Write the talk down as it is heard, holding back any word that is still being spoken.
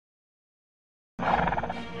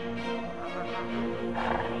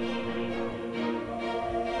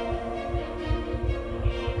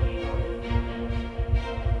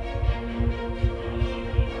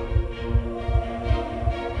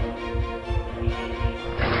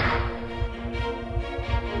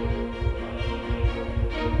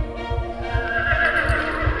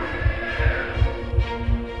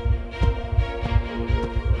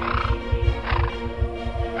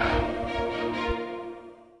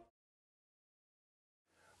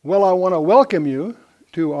Well, I want to welcome you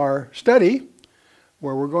to our study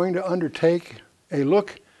where we're going to undertake a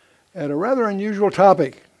look at a rather unusual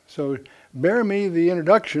topic. So bear me the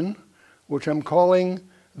introduction, which I'm calling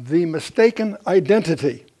The Mistaken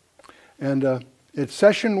Identity. And it's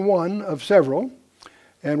session 1 of several.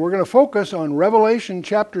 And we're going to focus on Revelation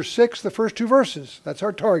chapter 6, the first 2 verses. That's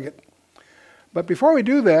our target. But before we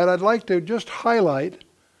do that, I'd like to just highlight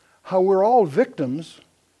how we're all victims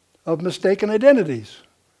of mistaken identities.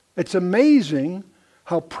 It's amazing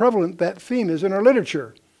how prevalent that theme is in our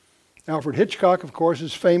literature. Alfred Hitchcock, of course,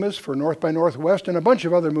 is famous for North by Northwest and a bunch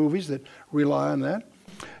of other movies that rely on that.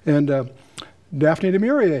 And Daphne du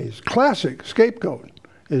Maurier's classic Scapegoat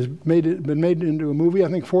has been made into a movie,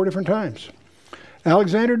 I think, 4 different times.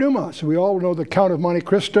 Alexander Dumas, we all know The Count of Monte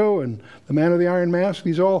Cristo and The Man of the Iron Mask.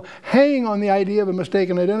 These all hang on the idea of a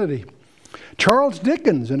mistaken identity. Charles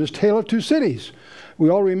Dickens and his Tale of Two Cities. We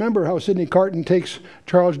all remember how Sidney Carton takes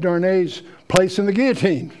Charles Darnay's place in the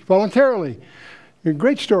guillotine voluntarily. A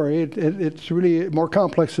great story. It's really more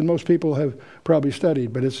complex than most people have probably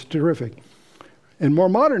studied, but it's terrific. In more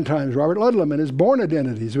modern times, Robert Ludlum and his Bourne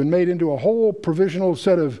Identities have been made into a whole provisional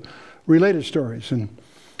set of related stories. And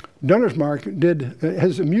Dunnersmarck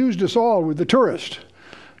has amused us all with The Tourist.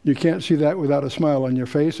 You can't see that without a smile on your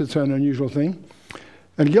face. It's an unusual thing.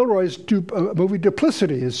 And Gilroy's movie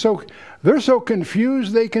Duplicity is they're so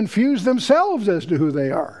confused they confuse themselves as to who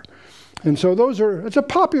they are. And so it's a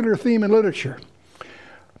popular theme in literature.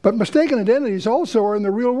 But mistaken identities also are in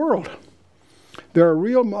the real world. There are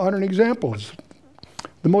real modern examples.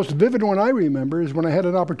 The most vivid one I remember is when I had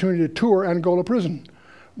an opportunity to tour Angola Prison,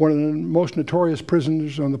 one of the most notorious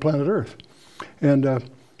prisons on the planet Earth. And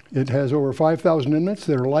it has over 5,000 inmates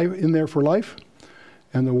that are in there for life.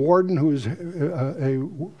 And the warden, who is a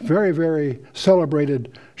very, very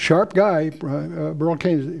celebrated, sharp guy, Burl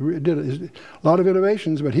Kane did a lot of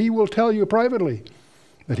innovations, but he will tell you privately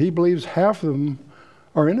that he believes half of them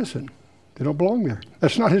are innocent. They don't belong there.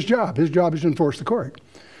 That's not his job. His job is to enforce the court.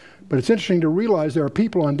 But it's interesting to realize there are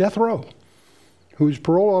people on death row whose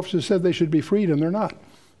parole officers said they should be freed, and they're not,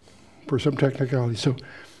 for some technicality. So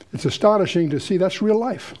it's astonishing to see that's real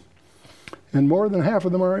life. And more than half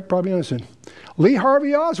of them are probably innocent. Lee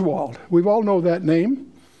Harvey Oswald, we all know that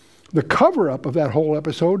name. The cover-up of that whole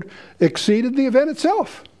episode exceeded the event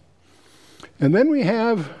itself. And then we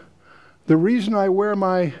have the reason I wear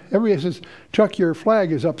everybody says, Chuck, your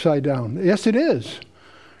flag is upside down. Yes, it is.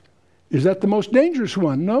 Is that the most dangerous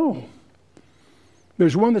one? No.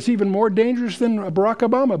 There's one that's even more dangerous than Barack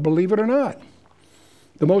Obama, believe it or not.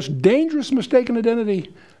 The most dangerous mistaken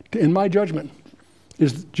identity, in my judgment,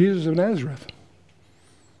 is Jesus of Nazareth.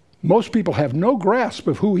 Most people have no grasp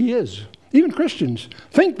of who he is. Even Christians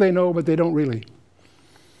think they know, but they don't really.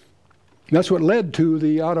 And that's what led to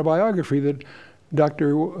the autobiography that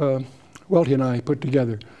Dr. Welty and I put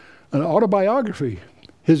together. An autobiography,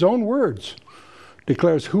 his own words,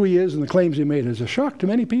 declares who he is and the claims he made. It's a shock to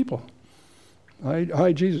many people.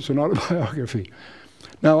 Hi, Jesus, an autobiography.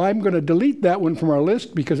 Now, I'm going to delete that one from our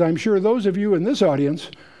list because I'm sure those of you in this audience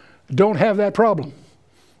don't have that problem.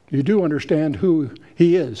 You do understand who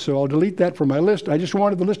he is, so I'll delete that from my list. I just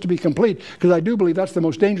wanted the list to be complete because I do believe that's the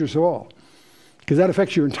most dangerous of all, because that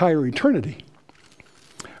affects your entire eternity.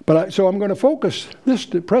 So I'm going to focus this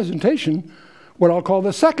presentation what I'll call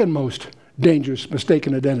the second most dangerous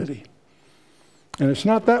mistaken identity. And it's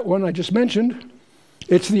not that one I just mentioned.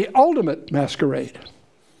 It's the ultimate masquerade,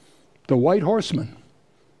 the white horseman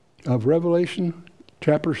of Revelation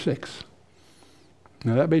chapter 6.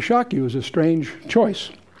 Now that may shock you as a strange choice.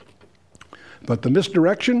 But the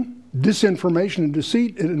misdirection, disinformation, and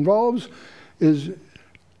deceit it involves is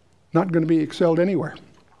not going to be excelled anywhere.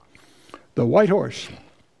 The white horse.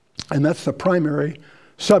 And that's the primary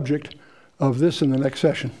subject of this in the next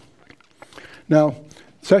session. Now,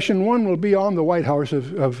 session 1 will be on the white horse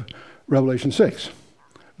of Revelation 6.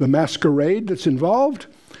 The masquerade that's involved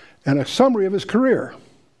and a summary of his career.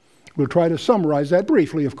 We'll try to summarize that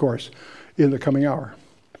briefly, of course, in the coming hour.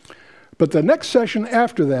 But the next session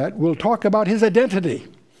after that, we'll talk about his identity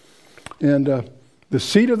and the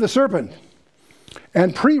seed of the serpent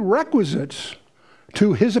and prerequisites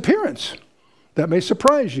to his appearance. That may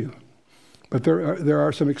surprise you. But there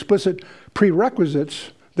are some explicit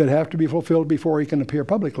prerequisites that have to be fulfilled before he can appear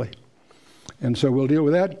publicly. And so we'll deal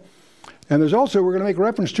with that. And there's also, we're going to make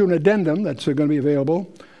reference to an addendum that's going to be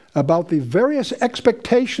available about the various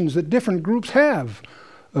expectations that different groups have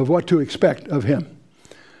of what to expect of him.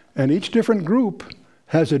 And each different group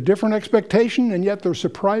has a different expectation, and yet they're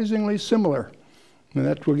surprisingly similar.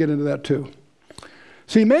 And we'll get into that too.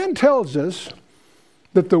 See, man tells us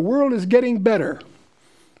that the world is getting better.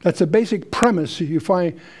 That's a basic premise you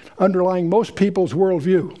find underlying most people's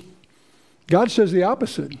worldview. God says the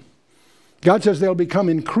opposite. God says they'll become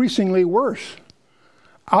increasingly worse.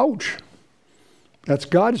 Ouch. That's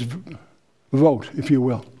God's vote, if you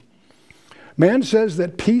will. Man says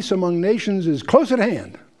that peace among nations is close at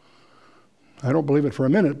hand. I don't believe it for a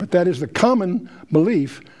minute, but that is the common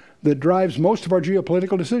belief that drives most of our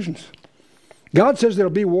geopolitical decisions. God says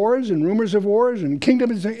there'll be wars and rumors of wars and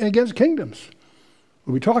kingdoms against kingdoms.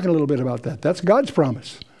 We'll be talking a little bit about that. That's God's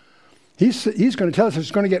promise. He's going to tell us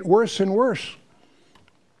it's going to get worse and worse.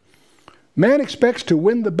 Man expects to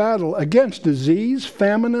win the battle against disease,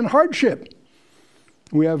 famine, and hardship.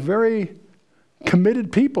 We have very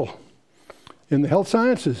committed people in the health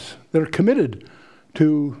sciences that are committed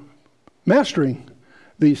to mastering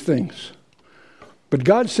these things. But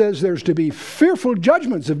God says there's to be fearful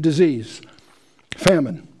judgments of disease,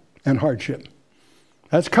 famine, and hardship.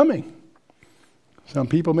 That's coming. Some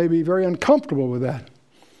people may be very uncomfortable with that,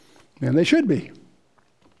 and they should be.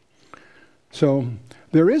 So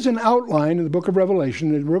there is an outline in the book of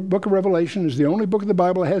Revelation. The book of Revelation is the only book of the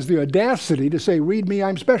Bible that has the audacity to say, read me,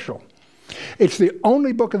 I'm special. It's the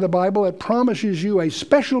only book of the Bible that promises you a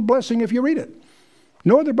special blessing if you read it.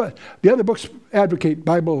 The other books advocate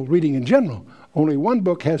Bible reading in general. Only one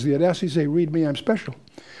book has the audacity to say, read me, I'm special.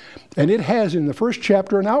 And it has in the first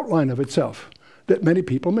chapter an outline of itself that many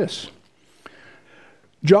people miss.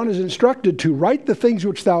 John is instructed to write the things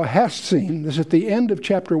which thou hast seen. This is at the end of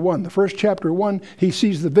chapter 1. The first chapter 1, he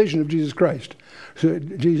sees the vision of Jesus Christ. So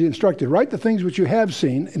Jesus instructed, write the things which you have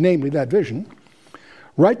seen, namely that vision.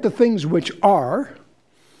 Write the things which are,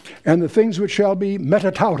 and the things which shall be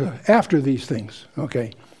metatauta, after these things.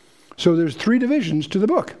 Okay. So there's 3 divisions to the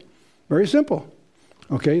book. Very simple.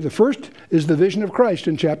 Okay. The first is the vision of Christ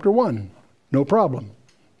in chapter 1. No problem.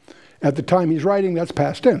 At the time he's writing, that's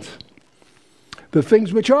past tense. The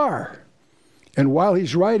things which are. And while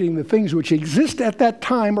he's writing, the things which exist at that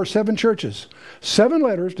time are 7 churches. 7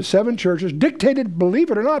 letters to 7 churches, dictated,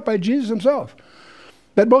 believe it or not, by Jesus himself,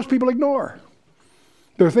 that most people ignore.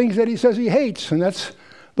 There are things that he says he hates, and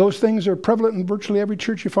those things are prevalent in virtually every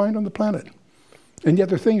church you find on the planet. And yet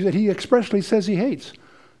there are things that he expressly says he hates.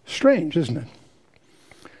 Strange, isn't it?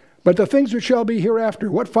 But the things which shall be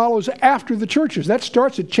hereafter, what follows after the churches, that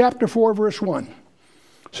starts at chapter 4, verse 1.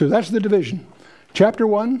 So that's the division. Chapter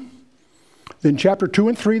 1, then chapter 2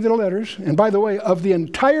 and 3, the letters. And by the way, of the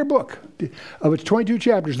entire book, of its 22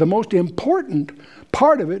 chapters, the most important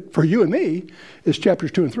part of it for you and me is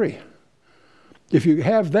chapters 2 and 3. If you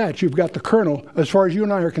have that, you've got the kernel as far as you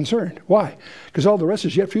and I are concerned. Why? Because all the rest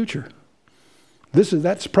is yet future.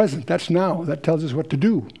 That's present, that's now. That tells us what to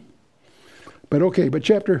do. But okay,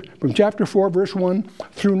 from chapter 4, verse 1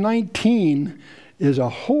 through 19 is a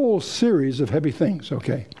whole series of heavy things,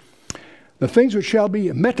 okay? The things which shall be,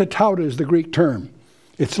 metatauta is the Greek term.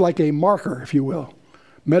 It's like a marker, if you will.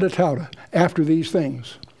 Metatauta, after these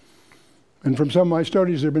things. And from some of my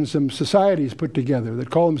studies, there have been some societies put together that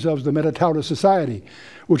call themselves the Metatauta Society,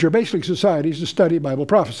 which are basically societies to study Bible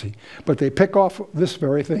prophecy. But they pick off this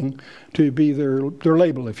very thing to be their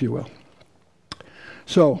label, if you will.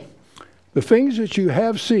 So, the things that you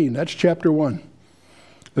have seen, that's chapter 1.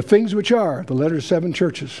 The things which are, the letters 7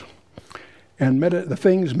 churches. And the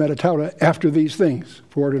things, metatauta, after these things,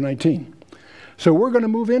 4 to 19. So we're going to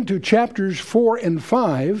move into chapters 4 and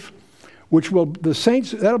 5, which will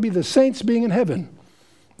that'll be the saints being in heaven.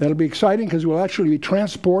 That'll be exciting because we'll actually be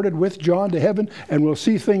transported with John to heaven and we'll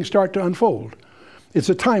see things start to unfold. It's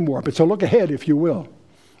a time warp. It's a look ahead, if you will.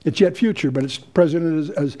 It's yet future, but it's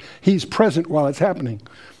present as he's present while it's happening.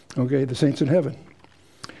 Okay, the saints in heaven.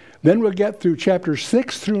 Then we'll get through chapters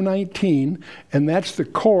 6 through 19, and that's the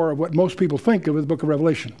core of what most people think of as the book of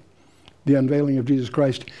Revelation, the unveiling of Jesus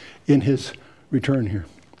Christ in his return here.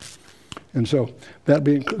 And so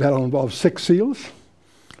that'll involve 6 seals,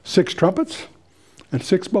 6 trumpets, and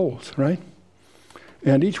 6 bowls, right?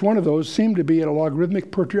 And each one of those seem to be at a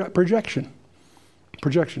logarithmic projection,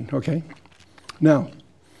 okay? Now,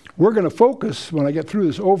 we're going to focus, when I get through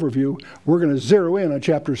this overview, we're going to zero in on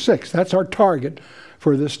chapter 6. That's our target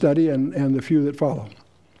for this study and the few that follow.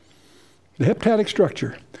 The heptadic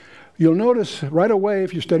structure. You'll notice right away,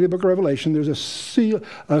 if you study the book of Revelation, there's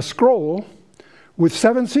a scroll with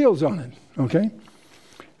 7 seals on it, okay?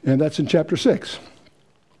 And that's in chapter 6.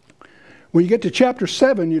 When you get to chapter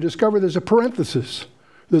 7, you discover there's a parenthesis.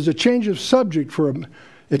 There's a change of subject for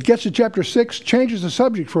it gets to chapter 6, changes the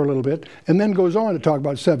subject for a little bit, and then goes on to talk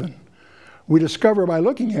about 7. We discover by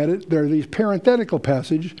looking at it, there are these parenthetical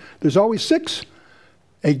passages. There's always 6,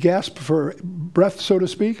 a gasp for breath, so to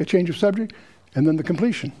speak, a change of subject, and then the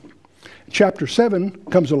completion. Chapter 7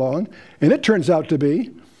 comes along, and it turns out to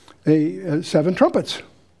be 7 trumpets.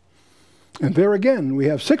 And there again, we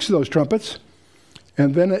have 6 of those trumpets,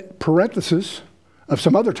 and then a parenthesis of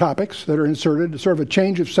some other topics that are inserted, sort of a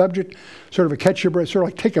change of subject, sort of a catch your breath, sort of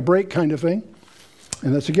like take a break kind of thing.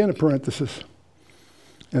 And that's again a parenthesis.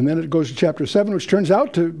 And then it goes to chapter 7, which turns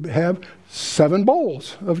out to have 7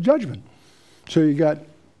 bowls of judgment. So you got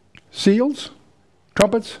seals,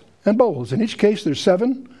 trumpets, and bowls. In each case, there's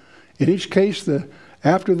 7. In each case,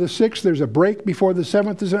 after the 6th, there's a break before the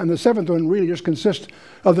 7th, and the 7th one really just consists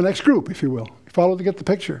of the next group, if you will. Follow to get the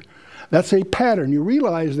picture. That's a pattern. You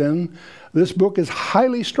realize then this book is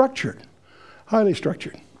highly structured, highly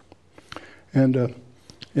structured. And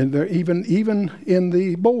there, even in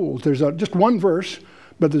the bowls, there's just one verse,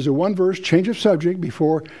 but there's a one verse change of subject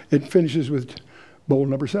before it finishes with bowl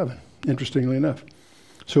number 7, interestingly enough.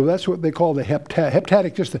 So that's what they call the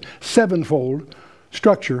heptadic, just the 7-fold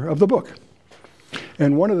structure of the book.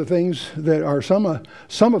 And one of the things that are some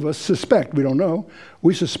of us suspect, we don't know,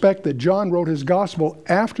 we suspect that John wrote his gospel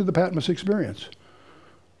after the Patmos experience,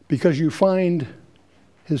 because you find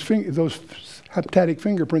those heptadic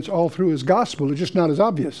fingerprints all through his gospel. It's just not as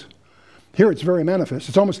obvious. Here it's very manifest.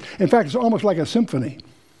 It's almost, in fact, it's almost like a symphony.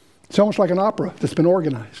 It's almost like an opera that's been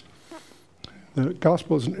organized. The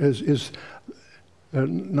gospel is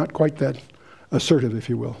not quite that assertive, if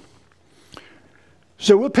you will.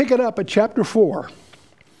 So we'll pick it up at chapter 4.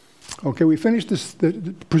 Okay, we finished this,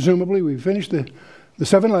 presumably we finished the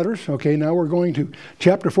 7 letters. Okay, now we're going to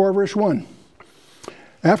chapter 4, verse 1.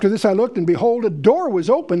 After this I looked, and behold, a door was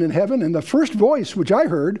opened in heaven, and the first voice which I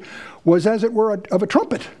heard was as it were of a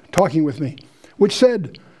trumpet talking with me, which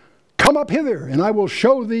said, "Come up hither, and I will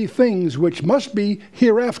show thee things which must be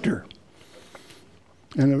hereafter."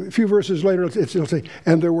 And a few verses later it'll say,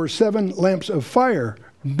 "And there were 7 lamps of fire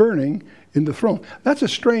burning in the throne." That's a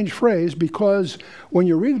strange phrase, because when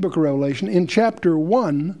you read the book of Revelation, in chapter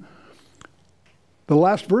 1, the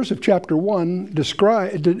last verse of chapter 1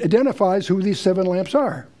 identifies who these 7 lamps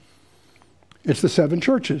are. It's the 7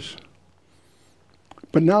 churches.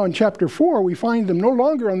 But now in chapter 4, we find them no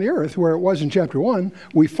longer on the earth where it was in chapter 1.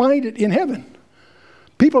 We find it in heaven.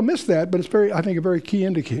 People miss that, but it's I think a very key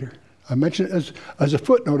indicator. I mention it as a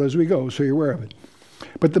footnote as we go, so you're aware of it.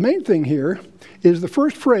 But the main thing here is the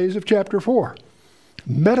first phrase of chapter 4,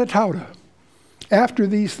 metatauta, after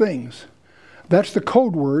these things. That's the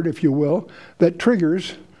code word, if you will, that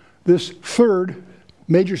triggers this third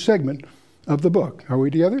major segment of the book. Are we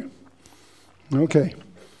together? Okay.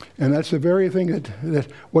 And that's the very thing that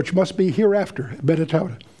which must be hereafter,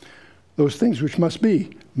 metatauta. Those things which must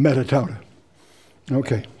be metatauta.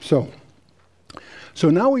 Okay, so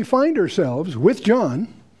now we find ourselves with John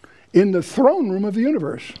in the throne room of the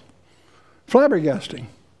universe. Flabbergasting.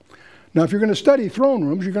 Now, if you're going to study throne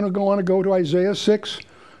rooms, you're going to want to go to Isaiah 6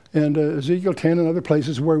 and Ezekiel 10 and other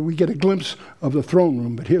places where we get a glimpse of the throne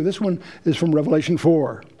room. But here, this one is from Revelation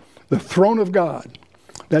 4, the throne of God.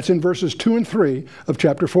 That's in verses 2 and 3 of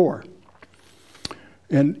chapter 4.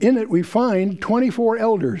 And in it, we find 24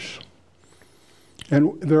 elders.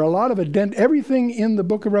 And there are a lot of everything in the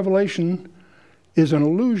book of Revelation is an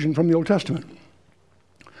allusion from the Old Testament.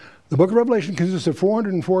 The book of Revelation consists of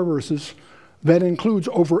 404 verses that includes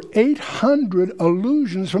over 800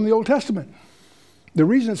 allusions from the Old Testament. The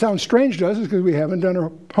reason it sounds strange to us is because we haven't done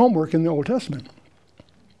our homework in the Old Testament.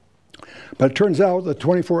 But it turns out that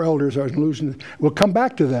 24 elders are an allusion. We'll come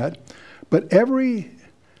back to that. But every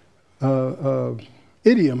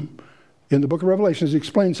idiom in the book of Revelation is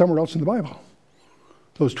explained somewhere else in the Bible.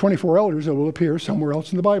 Those 24 elders will appear somewhere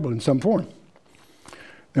else in the Bible in some form.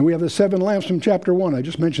 And we have the 7 lamps from chapter 1. I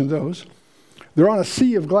just mentioned those. They're on a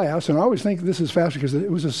sea of glass, and I always think this is fascinating because it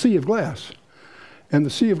was a sea of glass. And the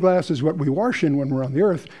sea of glass is what we wash in when we're on the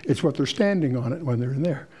earth. It's what they're standing on it when they're in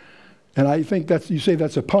there. And I think you say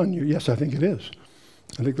that's a pun. Yes, I think it is.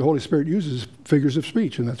 I think the Holy Spirit uses figures of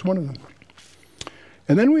speech, and that's one of them.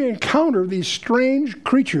 And then we encounter these strange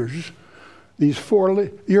creatures, these 4,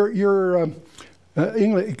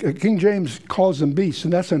 King James calls them beasts,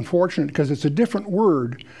 and that's unfortunate because it's a different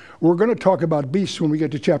word. We're going to talk about beasts when we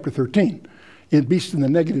get to chapter 13, in beasts in the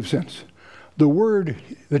negative sense. The word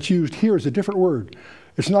that's used here is a different word.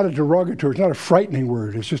 It's not a derogatory, it's not a frightening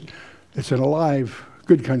word. It's an alive,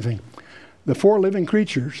 good kind of thing. the 4 living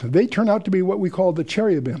creatures, they turn out to be what we call the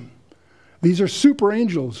cherubim. These are super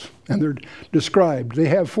angels, and they're described. They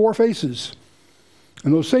have 4 faces.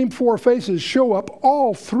 And those same 4 faces show up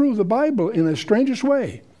all through the Bible in the strangest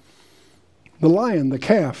way. The lion, the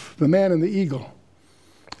calf, the man, and the eagle.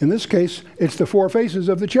 In this case, it's the 4 faces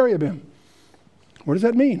of the cherubim. What does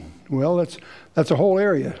that mean? Well, that's a whole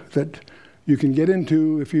area that you can get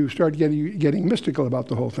into if you start getting mystical about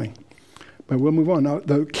the whole thing. But we'll move on. Now,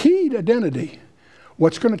 the key to identity,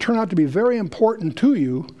 what's going to turn out to be very important to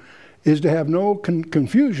you, is to have no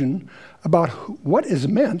confusion about what is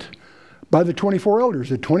meant by the 24 elders.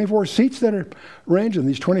 The 24 seats that are arranged, and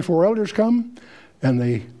these 24 elders come, and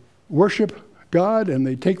they worship God, and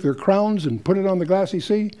they take their crowns and put it on the glassy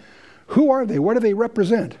sea. Who are they? What do they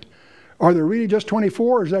represent? Are there really just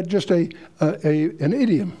 24, or is that just an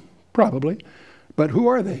idiom? Probably. But who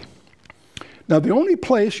are they? Now, the only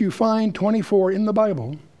place you find 24 in the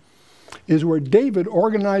Bible is where David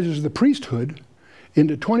organizes the priesthood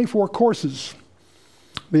into 24 courses.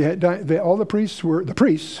 All the priests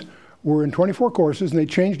were in 24 courses, and they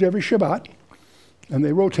changed every Shabbat, and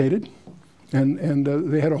they rotated, and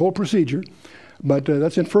they had a whole procedure. But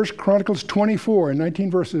that's in 1 Chronicles 24, and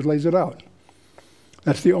 19 verses lays it out.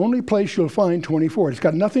 That's the only place you'll find 24. It's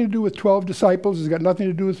got nothing to do with 12 disciples. It's got nothing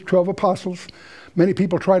to do with 12 apostles. Many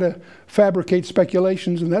people try to fabricate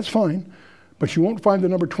speculations, and that's fine, but you won't find the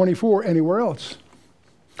number 24 anywhere else.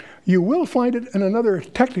 You will find it in another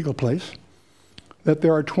technical place, that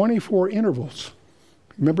there are 24 intervals.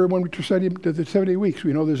 Remember when we studied the 70 weeks,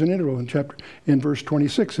 we know there's an interval in verse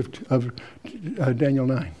 26 of Daniel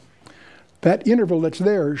 9. That interval that's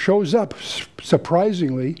there shows up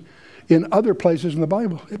surprisingly in other places in the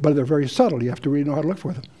Bible, but they're very subtle. You have to really know how to look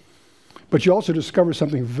for them. But you also discover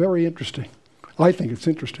something very interesting. I think it's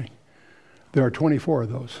interesting. There are 24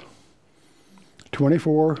 of those.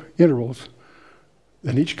 24 intervals,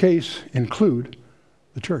 in each case include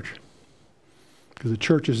the church, because the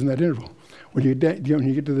church is in that interval. When you get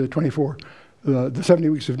to the 24, the 70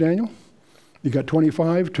 weeks of Daniel, you got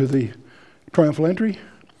 25 to the triumphal entry.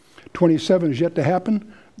 27 is yet to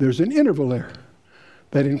happen. There's an interval there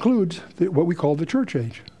that includes what we call the church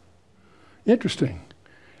age. Interesting.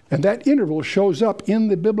 And that interval shows up in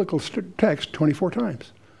the biblical text 24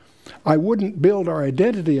 times. I wouldn't build our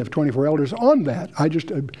identity of 24 elders on that. I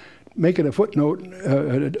just make it a footnote,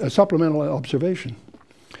 a supplemental observation.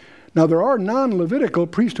 Now, there are non-Levitical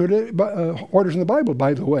priesthood orders in the Bible,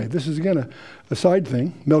 by the way. This is, again, a side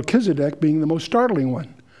thing. Melchizedek being the most startling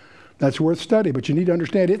one. That's worth study, but you need to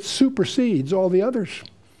understand it supersedes all the others.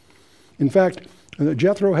 In fact,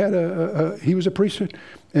 Jethro he was a priest,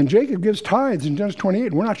 and Jacob gives tithes in Genesis 28,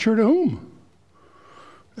 and we're not sure to whom.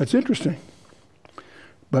 That's interesting.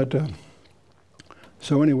 But,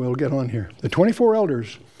 so anyway, we'll get on here. The 24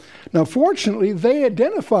 elders. Now, fortunately, they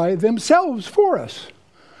identify themselves for us.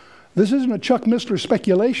 This isn't a Chuck Missler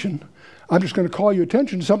speculation. I'm just going to call your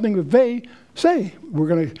attention to something that they say. We're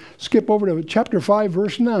going to skip over to chapter 5,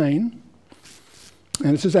 verse 9.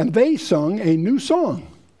 And it says, and they sung a new song,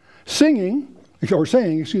 saying,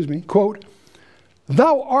 quote,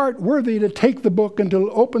 thou art worthy to take the book and to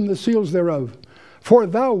open the seals thereof, for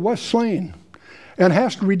thou wast slain, and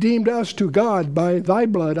hast redeemed us to God by thy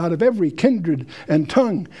blood out of every kindred and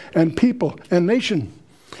tongue and people and nation,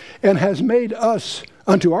 and has made us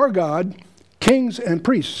unto our God kings and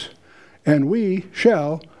priests, and we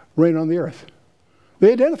shall reign on the earth.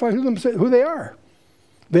 They identify who they are.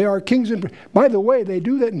 They are kings and priests. By the way, they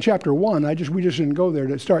do that in chapter 1. We just didn't go there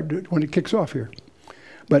to start when it kicks off here.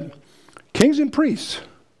 But kings and priests,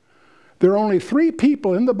 there are only 3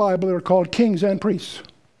 people in the Bible that are called kings and priests.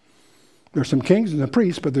 There's some kings and some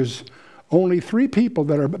priests, but there's only 3 people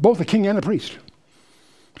that are both a king and a priest.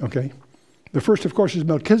 Okay? The first, of course, is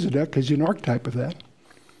Melchizedek, because he's an archetype of that.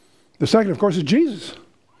 The second, of course, is Jesus.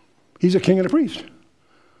 He's a king and a priest.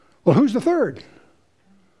 Well, who's the third?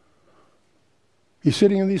 He's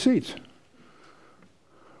sitting in these seats.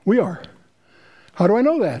 We are. How do I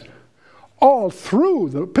know that? All through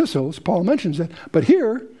the epistles, Paul mentions that. But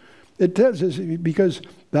here, it says, because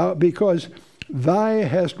thou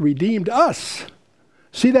hast redeemed us.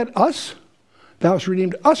 See that us? Thou hast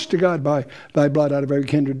redeemed us to God by thy blood out of every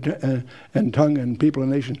kindred and tongue and people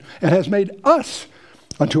and nation, and has made us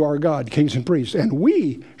unto our God kings and priests, and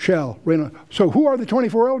we shall reign on. So who are the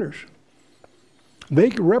 24 elders? They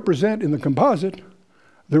represent in the composite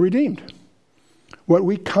the redeemed. What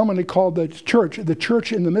we commonly call the church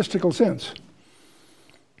in the mystical sense.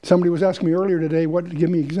 Somebody was asking me earlier today, give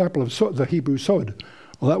me an example of the Hebrew sod.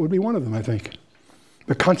 Well, that would be one of them, I think.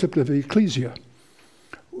 The concept of the ecclesia.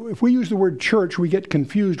 If we use the word church, we get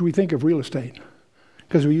confused. We think of real estate.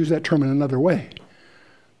 because we use that term in another way.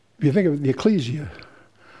 If you think of the ecclesia,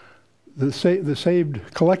 the saved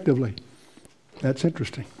collectively, that's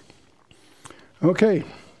interesting. Okay,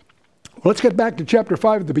 well, let's get back to chapter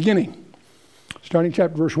 5 at the beginning, starting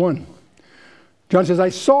chapter verse 1. John says, I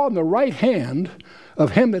saw in the right hand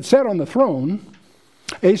of him that sat on the throne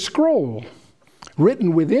a scroll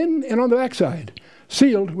written within and on the backside,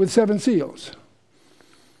 sealed with 7 seals.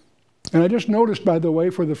 And I just noticed, by the way,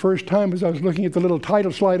 for the first time as I was looking at the little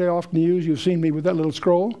title slide I often use, you've seen me with that little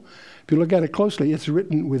scroll. If you look at it closely, it's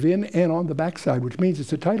written within and on the backside, which means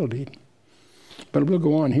it's a title deed. But we'll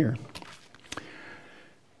go on here.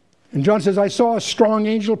 And John says, I saw a strong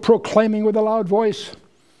angel proclaiming with a loud voice,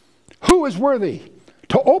 who is worthy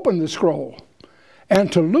to open the scroll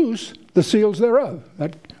and to loose the seals thereof?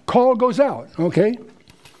 That call goes out, okay?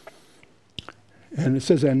 And it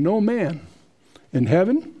says, and no man in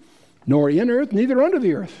heaven, nor in earth, neither under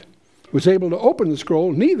the earth, was able to open the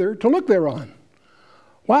scroll, neither to look thereon.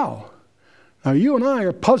 Wow. Now you and I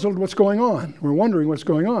are puzzled what's going on. We're wondering what's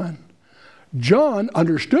going on. John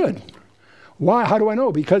understood. Why? How do I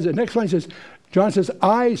know? Because the next line says, John says,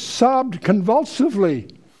 I sobbed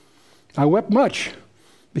convulsively. I wept much,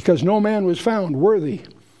 because no man was found worthy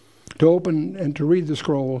to open and to read the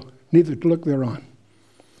scroll, neither to look thereon.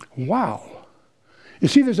 Wow. You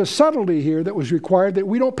see, there's a subtlety here that was required that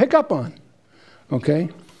we don't pick up on. Okay?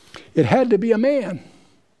 It had to be a man.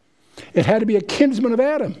 It had to be a kinsman of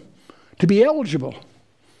Adam to be eligible.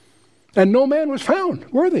 And no man was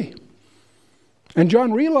found worthy. And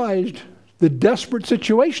John realized the desperate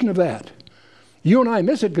situation of that. You and I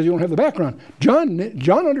miss it because you don't have the background. John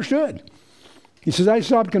understood. He says, I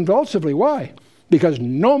sobbed convulsively. Why? Because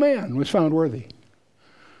no man was found worthy.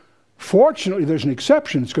 Fortunately, there's an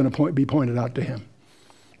exception that's going to be pointed out to him.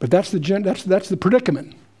 But that's the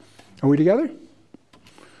predicament. Are we together?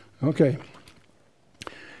 Okay.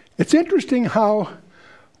 It's interesting how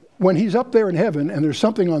when he's up there in heaven and there's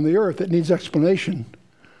something on the earth that needs explanation,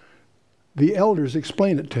 the elders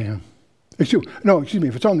explain it to him. Excuse me,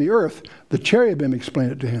 if it's on the earth, the cherubim explain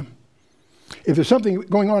it to him. If there's something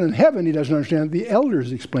going on in heaven he doesn't understand, the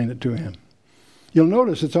elders explain it to him. You'll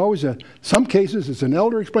notice it's always some cases it's an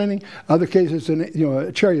elder explaining, other cases it's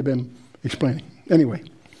a cherubim explaining. Anyway.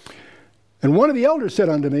 And one of the elders said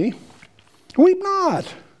unto me, weep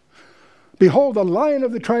not. Behold, the Lion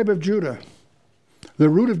of the tribe of Judah, the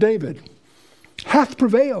root of David, hath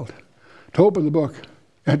prevailed to open the book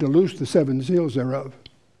and to loose the 7 seals thereof.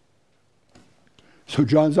 So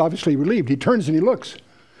John's obviously relieved. He turns and he looks.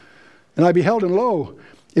 And I beheld, and lo,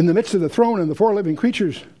 in the midst of the throne and the 4 living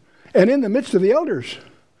creatures, and in the midst of the elders,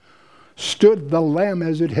 stood the Lamb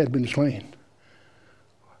as it had been slain.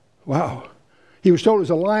 Wow. He was told it was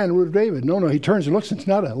a lion, root of David. No, he turns and looks, and it's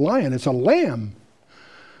not a lion, it's a lamb.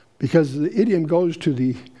 Because the idiom goes to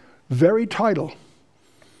the very title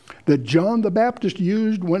that John the Baptist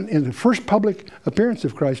used when in the first public appearance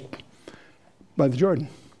of Christ by the Jordan.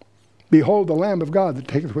 Behold the Lamb of God that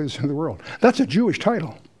taketh away the sin of the world. That's a Jewish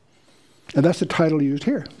title. And that's the title used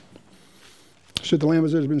here. So the Lamb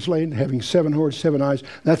as it has been slain, having 7 horns, 7 eyes.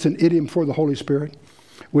 That's an idiom for the Holy Spirit,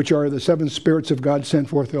 which are the 7 spirits of God sent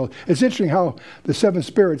forth. It's interesting how the 7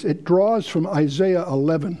 spirits, it draws from Isaiah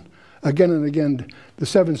 11. Again and again, the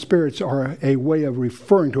 7 spirits are a way of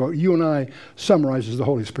referring to it. You and I summarizes the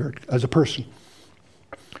Holy Spirit as a person.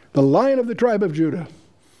 The Lion of the tribe of Judah,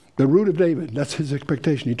 the root of David, that's his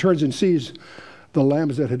expectation. He turns and sees the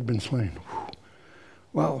lambs that had been slain.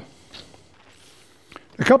 Wow.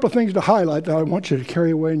 A couple of things to highlight that I want you to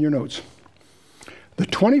carry away in your notes. The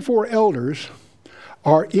 24 elders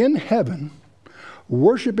are in heaven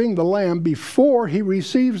worshiping the Lamb before he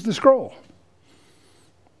receives the scroll.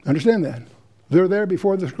 Understand that? They're there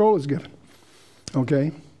before the scroll is given.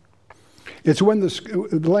 Okay? It's when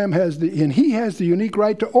the Lamb and he has the unique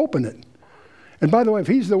right to open it. And by the way, if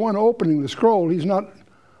he's the one opening the scroll, he's not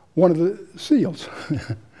one of the seals.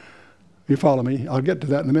 You follow me? I'll get to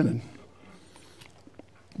that in a minute.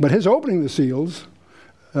 But his opening the seals,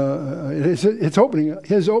 his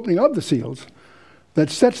opening of the seals, that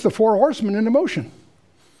sets the 4 horsemen into motion.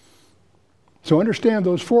 So understand,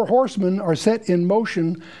 those 4 horsemen are set in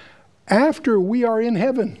motion after we are in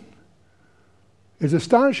heaven. It's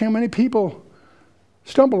astonishing how many people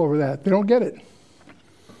stumble over that. They don't get it.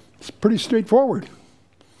 It's pretty straightforward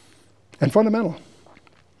and fundamental.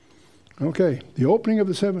 Okay, the opening of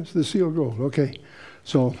the 7th, the seal of gold. Okay,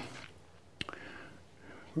 so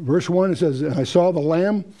verse 1, it says, and I saw the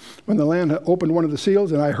Lamb when the Lamb opened one of the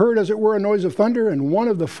seals, and I heard as it were a noise of thunder, and one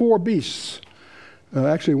of the 4 beasts,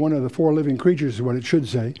 actually one of the 4 living creatures is what it should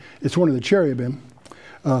say, it's one of the cherubim,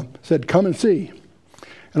 said, come and see.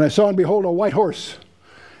 And I saw and behold a white horse,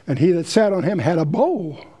 And he that sat on him had a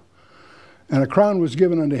bow, and a crown was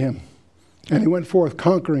given unto him. And he went forth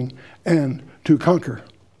conquering and to conquer.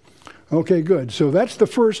 Okay, good. So that's the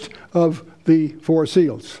first of the 4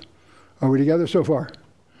 seals. Are we together so far?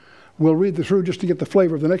 We'll read through just to get the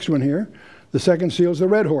flavor of the next one here. The second seal is the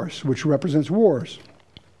red horse, which represents wars.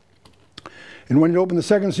 And when he opened the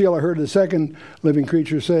second seal, I heard the second living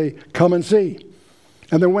creature say, "Come and see."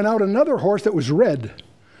 And there went out another horse that was red,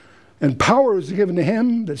 and power was given to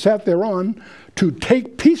him that sat thereon to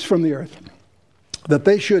take peace from the earth, that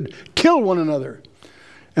they should kill one another.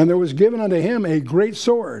 And there was given unto him a great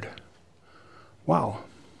sword. Wow.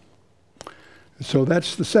 So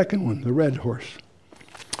that's the second one, the red horse.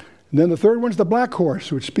 And then the third one's the black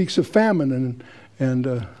horse, which speaks of famine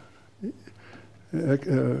and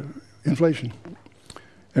inflation.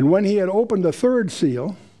 And when he had opened the third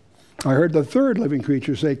seal, I heard the third living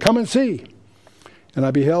creature say, "Come and see." And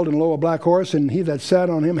I beheld, and lo, a black horse, and he that sat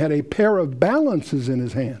on him had a pair of balances in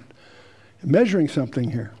his hand, measuring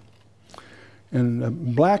something here.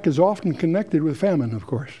 And black is often connected with famine, of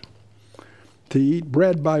course. To eat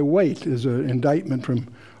bread by weight is an indictment from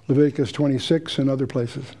Leviticus 26 and other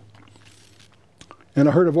places. And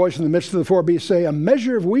I heard a voice in the midst of the 4 beasts say, "A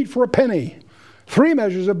measure of wheat for a penny, 3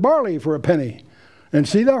 measures of barley for a penny. And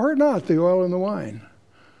see thou hurt not the oil and the wine."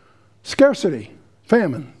 Scarcity,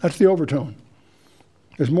 famine, that's the overtone.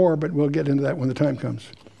 There's more, but we'll get into that when the time comes.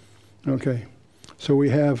 Okay, so we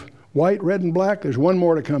have white, red, and black. There's one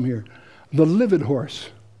more to come here. The livid horse,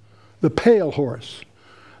 the pale horse.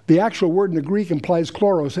 The actual word in the Greek implies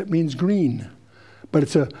chloros. It means green, but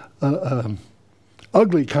it's a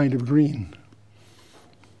ugly kind of green.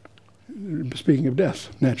 Speaking of death,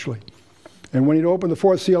 naturally. And when he'd opened the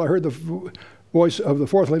 4th seal, I heard the voice of the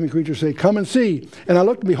 4th living creature say, "Come and see." And I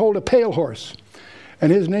looked, and behold, a pale horse.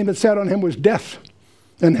 And his name that sat on him was Death,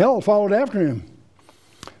 and hell followed after him.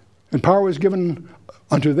 And power was given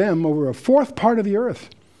unto them over a 4th part of the earth,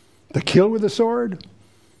 to kill with the sword,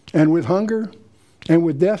 and with hunger, and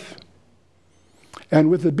with death, and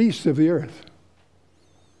with the beasts of the earth.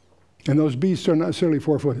 And those beasts are not necessarily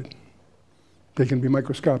 4-footed. They can be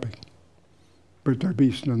microscopic, but they're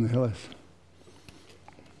beasts nonetheless.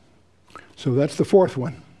 So that's the 4th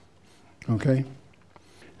one. Okay?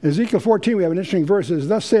 Ezekiel 14, we have an interesting verse. It says,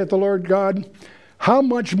 "Thus saith the Lord God, how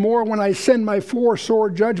much more when I send my 4 sore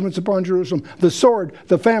judgments upon Jerusalem, the sword,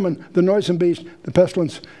 the famine, the noisome beast, the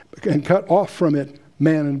pestilence, and cut off from it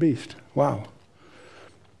man and beast." Wow.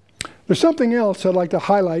 There's something else I'd like to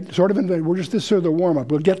highlight, this is sort of the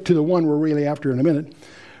warm-up. We'll get to the one we're really after in a minute.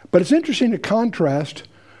 But it's interesting to contrast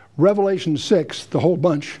Revelation 6, the whole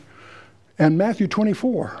bunch, and Matthew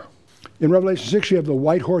 24. In Revelation 6, you have the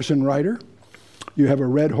white horse and rider. You have a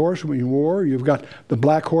red horse when you war. You've got the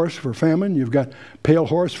black horse for famine. You've got pale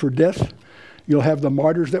horse for death. You'll have the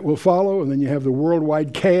martyrs that will follow, and then you have the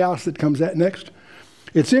worldwide chaos that comes at next.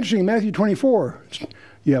 It's interesting, in Matthew 24,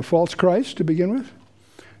 you have false Christ to begin with.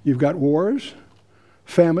 You've got wars,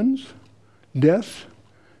 famines, death,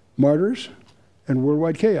 martyrs, and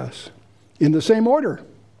worldwide chaos in the same order.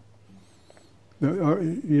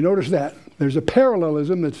 You notice that. There's a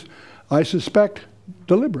parallelism that's, I suspect,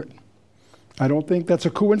 deliberate. I don't think that's a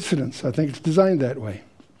coincidence. I think it's designed that way.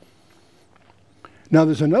 Now,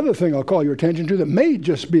 there's another thing I'll call your attention to that may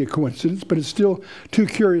just be a coincidence, but it's still too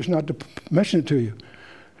curious not to mention it to you.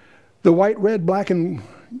 The white, red, black, and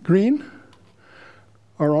green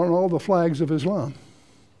are on all the flags of Islam.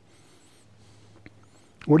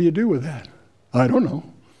 What do you do with that? I don't know.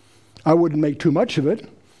 I wouldn't make too much of it,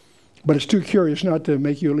 but it's too curious not to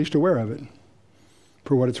make you at least aware of it,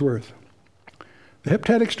 for what it's worth. The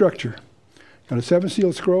heptadic structure. Got a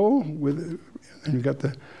 7-sealed scroll, and you've got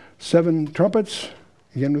the 7 trumpets,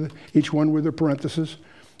 again, with each one with a parenthesis,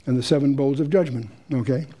 and the 7 bowls of judgment.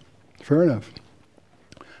 Okay, fair enough.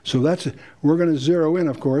 So we're going to zero in,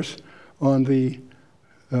 of course, on the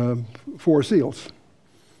 4 seals.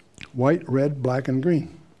 White, red, black, and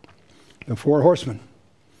green. The 4 horsemen.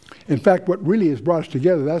 In fact, what really has brought us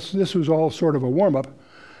together, this was all sort of a warm-up.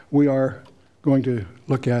 We are going to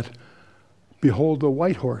look at, behold the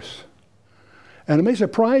white horse. And it may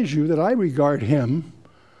surprise you that I regard him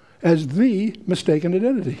as the mistaken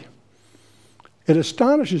identity. It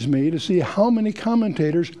astonishes me to see how many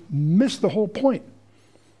commentators miss the whole point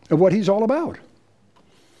of what he's all about.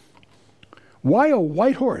 Why a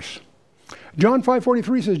white horse? John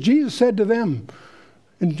 5:43 says, Jesus said to them,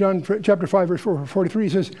 in John chapter 5, verse 43, he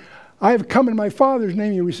says, I have come in my Father's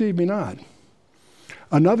name, you receive me not.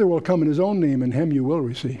 Another will come in his own name, and him you will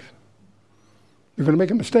receive. You're going to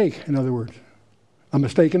make a mistake, in other words. A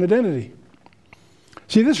mistaken identity.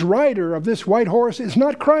 See, this rider of this white horse is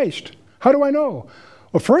not Christ. How do I know?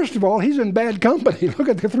 Well, first of all, he's in bad company. Look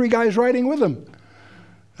at the three guys riding with him.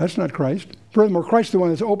 That's not Christ. Furthermore, Christ is the one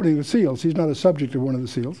that's opening the seals. He's not a subject of one of the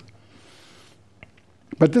seals.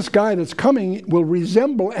 But this guy that's coming will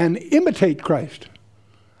resemble and imitate Christ.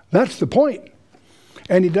 That's the point.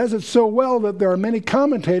 And he does it so well that there are many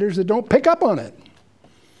commentators that don't pick up on it.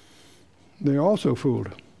 They're also fooled.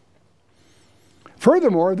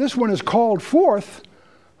 Furthermore, this one is called forth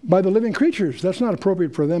by the living creatures. That's not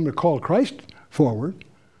appropriate for them to call Christ forward.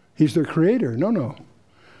 He's their creator. No.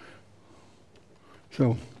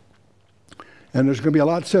 So, and there's going to be a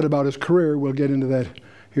lot said about his career. We'll get into that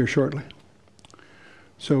here shortly.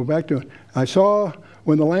 So back to it. I saw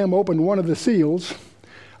when the Lamb opened one of the seals,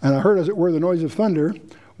 and I heard, as it were, the noise of thunder.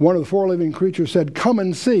 One of the four living creatures said, "Come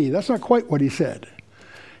and see." That's not quite what he said.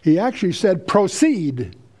 He actually said,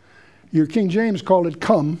 "Proceed." Your King James called it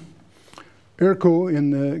 "come." Erko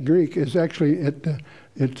in the Greek is actually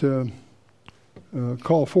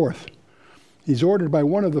call forth. He's ordered by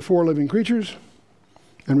one of the four living creatures.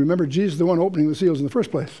 And remember, Jesus is the one opening the seals in the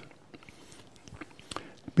first place.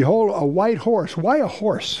 Behold, a white horse. Why a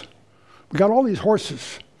horse? We got all these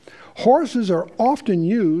horses. Horses are often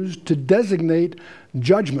used to designate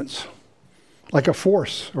judgments, like a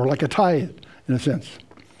force or like a tithe, in a sense.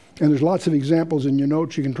 And there's lots of examples in your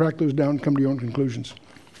notes. You can track those down and come to your own conclusions.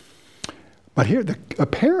 But here,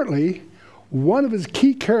 apparently, one of his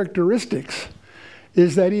key characteristics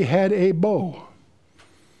is that he had a bow.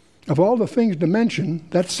 Of all the things to mention,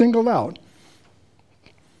 that's singled out.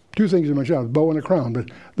 Two things are mentioned, a bow and a crown,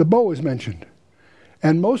 but the bow is mentioned.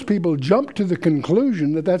 And most people jump to the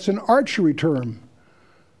conclusion that that's an archery term.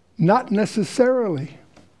 Not necessarily.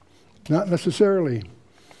 Not necessarily.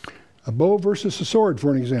 A bow versus a sword,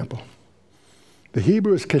 for an example. The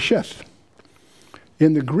Hebrew is keshet.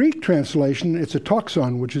 In the Greek translation, it's a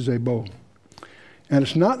toxon, which is a bow. And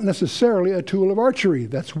it's not necessarily a tool of archery.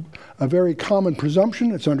 That's a very common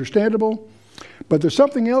presumption. It's understandable. But there's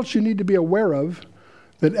something else you need to be aware of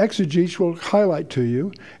that exegetes will highlight to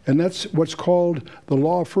you, and that's what's called the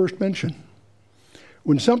law of first mention.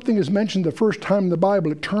 When something is mentioned the first time in the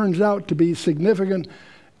Bible, it turns out to be significant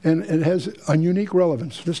and it has a unique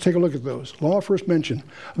relevance. Let's take a look at those. Law of first mention.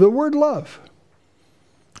 The word love.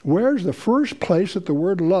 Where's the first place that the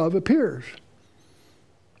word love appears?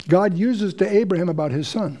 God uses to Abraham about his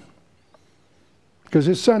son, because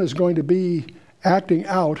his son is going to be acting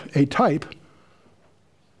out a type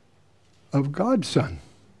of God's son,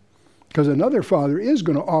 because another father is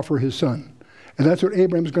going to offer his son, and that's what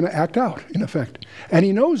Abraham's going to act out, in effect. And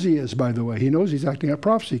he knows he is, by the way. He knows he's acting out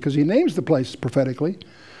prophecy, because he names the place prophetically,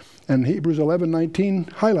 and Hebrews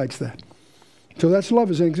 11:19 highlights that. So that's love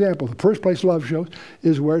as an example. The first place love shows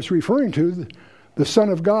is where it's referring to the Son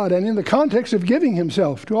of God, and in the context of giving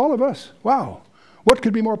himself to all of us. Wow. What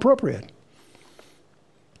could be more appropriate?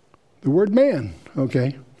 The word man,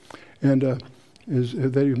 okay, and is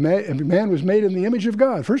that man was made in the image of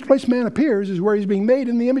God. First place man appears is where he's being made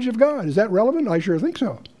in the image of God. Is that relevant? I sure think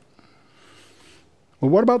so.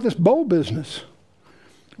 Well, what about this bow business?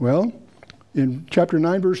 Well, in chapter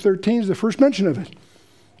 9, verse 13 is the first mention of it.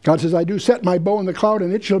 God says, "I do set my bow in the cloud,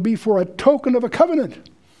 and it shall be for a token of a covenant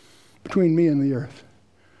between me and the earth."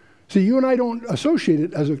 See, you and I don't associate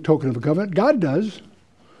it as a token of a covenant. God does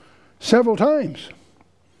several times.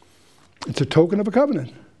 It's a token of a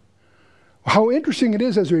covenant. How interesting it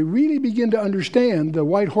is as we really begin to understand the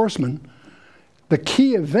white horseman, the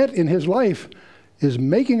key event in his life is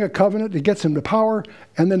making a covenant that gets him to power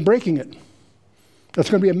and then breaking it. That's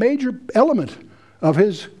going to be a major element of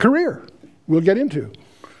his career we'll get into.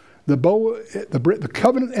 The bow, the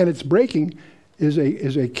covenant and its breaking is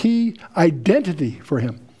a key identity for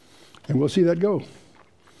him. And we'll see that go.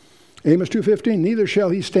 Amos 2:15, "Neither shall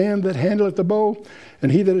he stand that handleth the bow,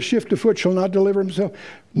 and he that is shift of foot shall not deliver himself.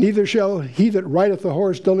 Neither shall he that rideth the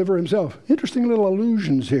horse deliver himself." Interesting little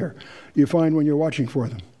allusions here you find when you're watching for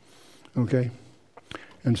them. Okay?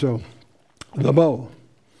 And so, the bow.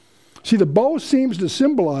 See, the bow seems to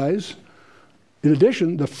symbolize, in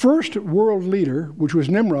addition, the first world leader, which was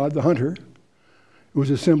Nimrod, the hunter. It was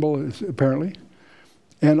a symbol, apparently.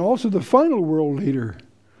 And also the final world leader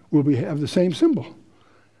will have the same symbol.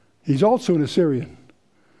 He's also an Assyrian.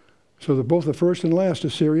 So both the first and last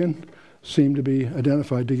Assyrian seem to be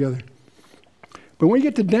identified together. But when we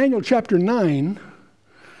get to Daniel chapter 9,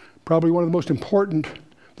 probably one of the most important,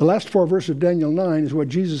 the last 4 verses of Daniel 9 is what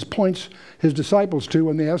Jesus points his disciples to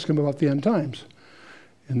when they ask him about the end times.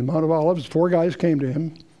 In the Mount of Olives, 4 guys came to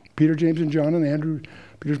him, Peter, James, and John, and Andrew,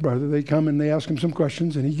 Peter's brother. They come and they ask him some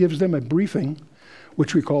questions, and he gives them a briefing,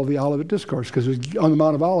 which we call the Olivet Discourse, because it was on the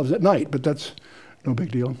Mount of Olives at night, but that's no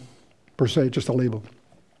big deal, per se, just a label.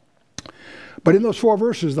 But in those 4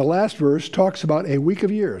 verses, the last verse talks about a week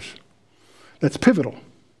of years. That's pivotal.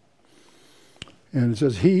 And it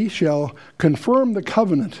says, he shall confirm the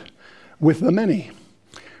covenant with the many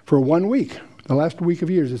for 1 week. The last week of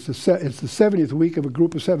years. It's the 70th week of a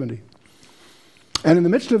group of 70. And in the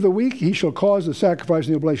midst of the week, he shall cause the sacrifice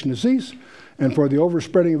and the oblation to cease. And for the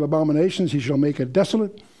overspreading of abominations, he shall make it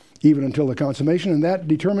desolate, even until the consummation. And that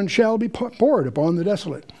determined shall be poured upon the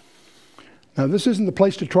desolate. Now, this isn't the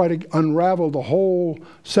place to try to unravel the whole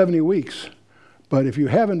 70 weeks. But if you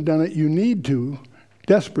haven't done it, you need to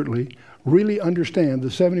desperately really understand the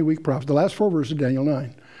 70-week prophet, the last 4 verses of Daniel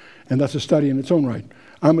 9. And that's a study in its own right.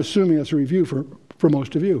 I'm assuming that's a review for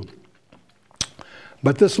most of you.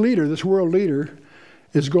 But this leader, this world leader,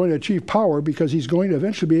 is going to achieve power because he's going to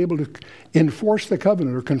eventually be able to enforce the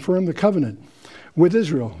covenant or confirm the covenant with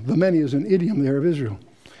Israel. The many is an idiom there of Israel.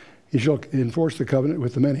 He shall enforce the covenant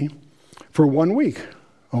with the many for 1 week.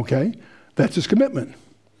 Okay? That's his commitment.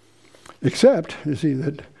 Except, you see,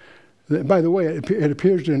 that by the way, it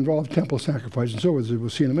appears to involve temple sacrifice and so on, as we'll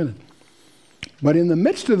see in a minute. But in the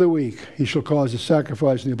midst of the week, he shall cause the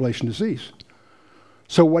sacrifice and the oblation to cease.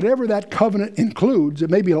 So whatever that covenant includes, it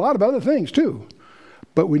may be a lot of other things too,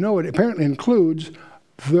 but we know it apparently includes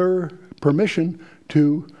their permission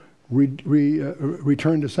to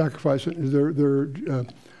return to sacrifice, their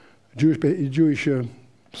Jewish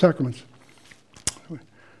sacraments.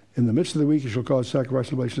 In the midst of the week, he shall cause sacrifice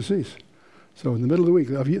and oblation to cease. So in the middle of the week,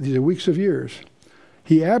 these are weeks of years,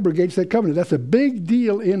 he abrogates that covenant. That's a big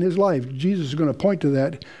deal in his life. Jesus is going to point to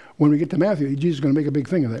that when we get to Matthew. Jesus is going to make a big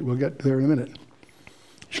thing of that. We'll get there in a minute.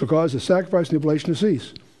 He shall cause the sacrifice and the oblation to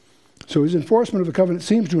cease. So his enforcement of the covenant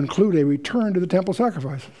seems to include a return to the temple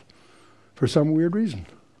sacrifices for some weird reason.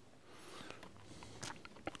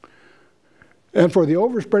 And for the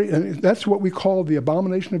overspreading, and that's what we call the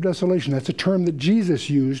abomination of desolation. That's a term that Jesus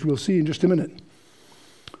used. We'll see in just a minute.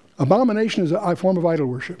 Abomination is a form of idol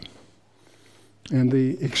worship. And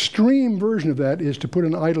the extreme version of that is to put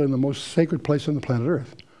an idol in the most sacred place on the planet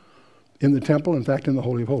Earth. In the temple, in fact, in the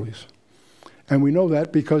Holy of Holies. And we know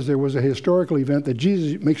that because there was a historical event that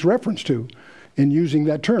Jesus makes reference to in using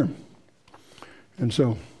that term. And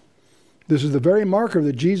so, this is the very marker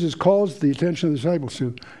that Jesus calls the attention of the disciples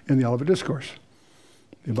to in the Olivet Discourse.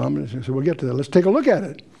 The abomination. So we'll get to that. Let's take a look at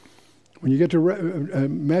it. When you get to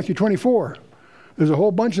Matthew 24, there's a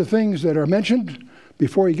whole bunch of things that are mentioned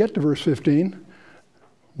before you get to verse 15.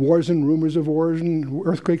 Wars and rumors of wars and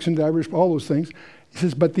earthquakes and divers, all those things. He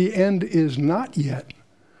says, but the end is not yet.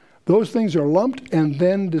 Those things are lumped and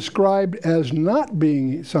then described as not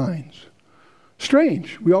being signs.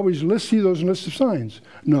 Strange. We always see those in lists of signs.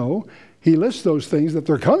 No, he lists those things that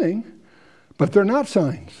they're coming, but they're not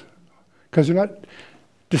signs because they're not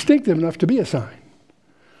distinctive enough to be a sign.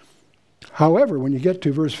 However, when you get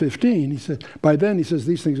to verse 15, he said, by then he says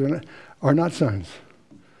these things are not signs.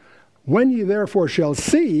 When ye therefore shall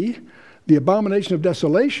see the abomination of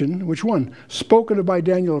desolation, which one? Spoken of by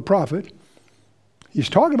Daniel the prophet. He's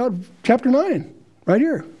talking about chapter 9, right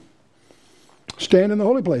here. Stand in the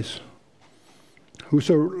holy place.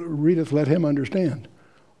 Whoso readeth, let him understand.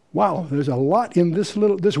 Wow, there's a lot in this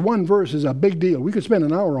one verse is a big deal. We could spend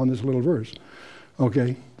an hour on this little verse.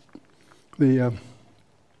 Okay. You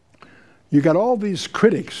got all these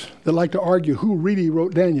critics that like to argue who really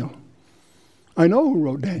wrote Daniel. I know who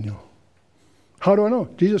wrote Daniel. How do I know?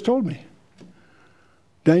 Jesus told me.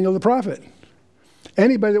 Daniel the prophet.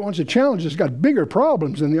 Anybody that wants to challenge has got bigger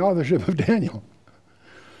problems than the authorship of Daniel.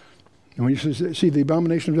 And when you see the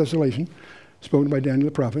abomination of desolation, spoken by Daniel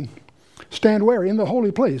the prophet, stand where? In the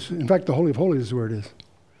holy place. In fact, the Holy of Holies is where it is.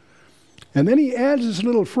 And then he adds this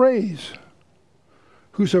little phrase,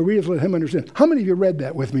 whoso readeth, let him understand. How many of you read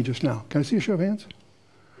that with me just now? Can I see a show of hands?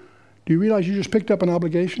 Do you realize you just picked up an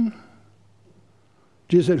obligation?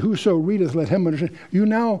 Jesus said, whoso readeth, let him understand. You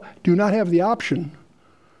now do not have the option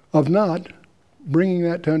of not bringing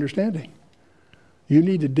that to understanding. You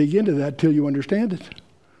need to dig into that till you understand it.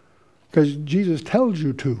 Because Jesus tells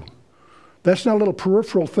you to. That's not a little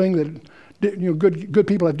peripheral thing that good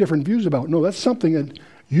people have different views about. No, that's something that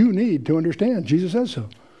you need to understand. Jesus says so.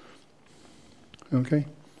 Okay?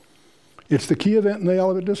 It's the key event in the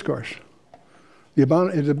Olivet Discourse.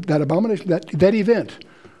 That abomination, that event,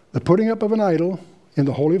 the putting up of an idol in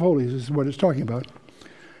the Holy of Holies is what it's talking about,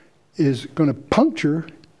 is going to puncture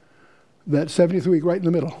that 70th week right in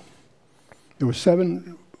the middle. There were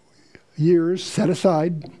 7 years set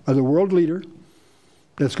aside by the world leader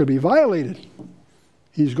that's going to be violated.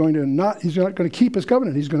 He's not going to keep his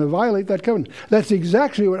covenant. He's going to violate that covenant. That's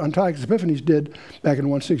exactly what Antiochus Epiphanes did back in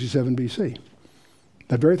 167 BC.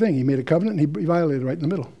 That very thing. He made a covenant and he violated it right in the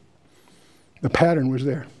middle. The pattern was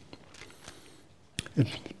there.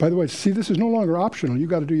 By the way, see, this is no longer optional. You've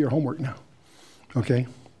got to do your homework now. Okay?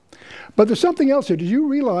 But there's something else here. Did you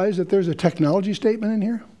realize that there's a technology statement in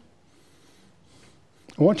here?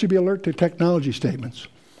 I want you to be alert to technology statements.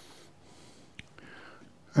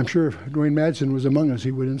 I'm sure if Dwayne Madsen was among us,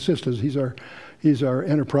 he would insist, as he's our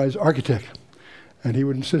enterprise architect, and he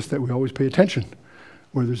would insist that we always pay attention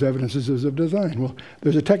where there's evidences of design. Well,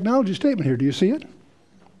 there's a technology statement here. Do you see it?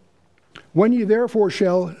 When ye therefore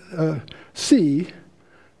shall see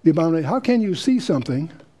the abomination. How can you see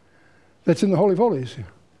something that's in the Holy of Holies?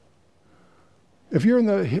 If you're in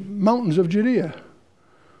the mountains of Judea,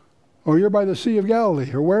 or you're by the Sea of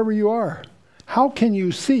Galilee, or wherever you are, how can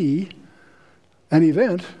you see an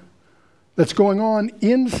event that's going on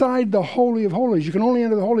inside the Holy of Holies? You can only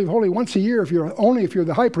enter the Holy of Holies once a year if you're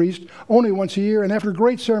the high priest, only once a year, and after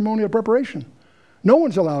great ceremonial preparation. No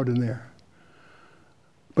one's allowed in there.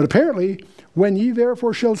 But apparently, when ye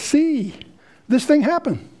therefore shall see this thing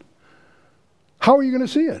happen, how are you going to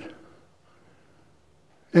see it?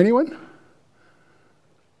 Anyone?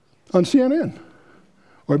 On CNN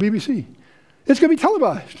or BBC. It's going to be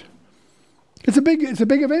televised. It's a big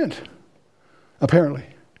event, apparently.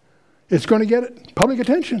 It's going to get public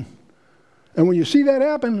attention. And when you see that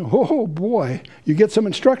happen, oh boy, you get some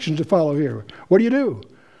instructions to follow here. What do?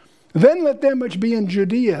 Then let them which be in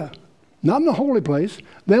Judea, not in the holy place,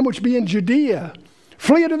 them which be in Judea,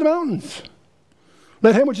 flee into the mountains.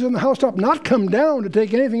 Let him which is on the housetop not come down to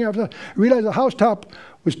take anything out. Realize the housetop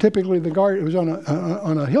was typically the guard. It was on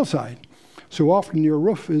a hillside. So often your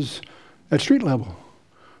roof is at street level.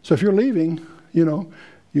 So if you're leaving, you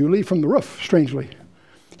leave from the roof, strangely.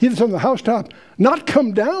 He that's on the housetop not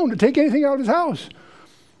come down to take anything out of his house.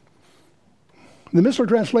 The Missler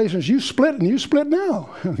translation is, you split and you split now.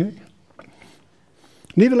 Okay?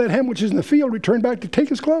 Neither let him which is in the field return back to take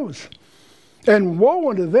his clothes. And woe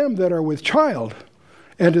unto them that are with child,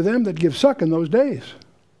 and to them that give suck in those days.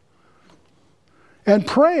 And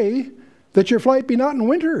pray that your flight be not in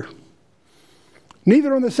winter,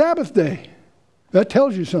 neither on the Sabbath day. That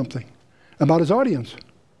tells you something about his audience.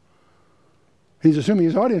 He's assuming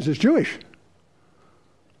his audience is Jewish.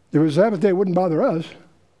 If it was Sabbath day, it wouldn't bother us.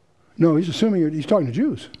 No, he's assuming he's talking to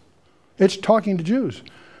Jews. It's talking to Jews.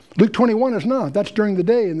 Luke 21 is not. That's during the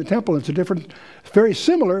day in the temple. It's a different, very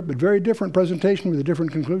similar, but very different presentation with a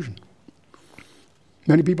different conclusion.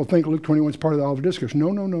 Many people think Luke 21 is part of the Olivet Discourse.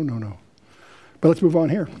 No. But let's move on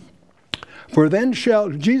here. For then shall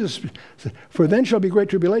be great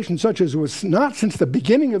tribulation, such as was not since the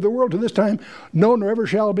beginning of the world to this time, no, nor ever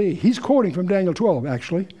shall be. He's quoting from Daniel 12,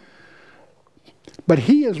 actually. But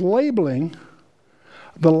he is labeling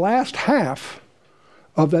the last half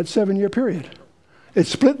of that 7-year period. It's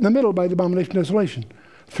split in the middle by the abomination of desolation.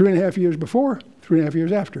 3.5 years before, 3.5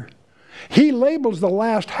 years after. He labels the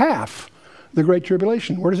last half the Great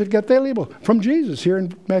Tribulation. Where does it get that label? From Jesus here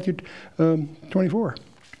in Matthew 24.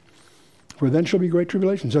 For then shall be great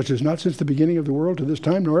tribulation, such as not since the beginning of the world to this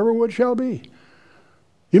time, nor ever would shall be.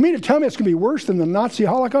 You mean to tell me it's going to be worse than the Nazi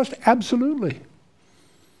Holocaust? Absolutely.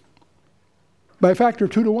 By a factor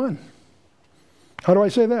of 2 to 1. How do I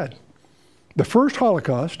say that? The first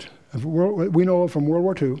Holocaust, we know of from World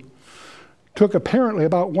War II, took apparently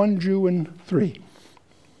about 1 Jew in 3.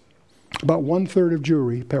 About 1/3 of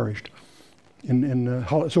Jewry perished in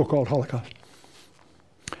the so-called Holocaust.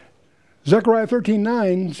 Zechariah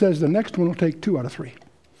 13:9 says the next one will take 2 out of 3.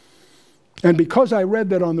 And because I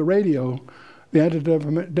read that on the radio, the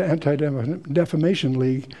Anti-Defamation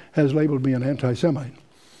League has labeled me an anti-Semite.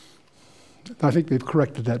 I think they've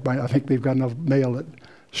corrected that. I think they've got enough mail that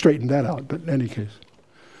straightened that out. But in any case,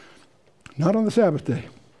 not on the Sabbath day.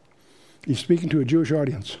 He's speaking to a Jewish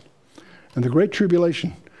audience. And the Great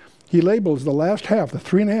Tribulation, he labels the last half, the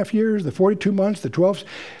 3.5 years, the 42 months, the 12.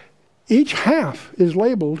 Each half is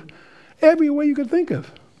labeled every way you could think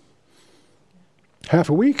of. Half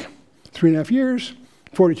a week, 3.5 years,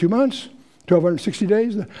 42 months, 1,260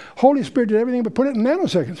 days. The Holy Spirit did everything but put it in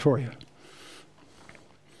nanoseconds for you.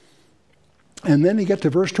 And then you get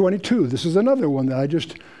to verse 22. This is another one that I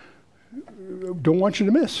just don't want you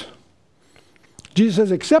to miss. Jesus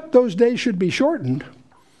says, except those days should be shortened,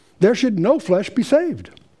 there should no flesh be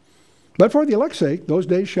saved. But for the elect's sake, those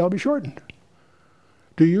days shall be shortened.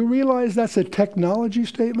 Do you realize that's a technology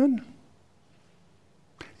statement?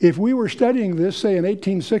 If we were studying this, say in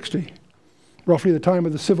 1860, roughly the time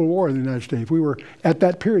of the Civil War in the United States, if we were at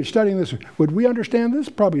that period studying this, would we understand this?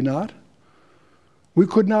 Probably not. We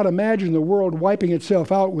could not imagine the world wiping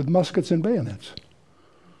itself out with muskets and bayonets.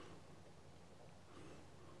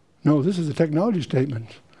 No, this is a technology statement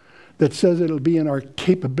that says it'll be in our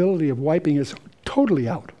capability of wiping us totally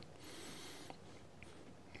out.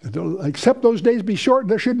 Except those days be short,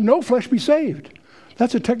 there should no flesh be saved.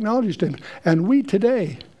 That's a technology statement. And we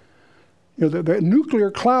today, the nuclear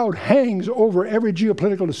cloud hangs over every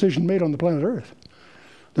geopolitical decision made on the planet Earth.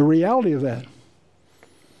 The reality of that.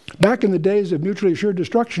 Back in the days of mutually assured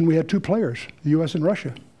destruction, we had two players, the U.S. and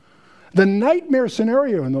Russia. The nightmare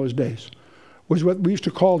scenario in those days was what we used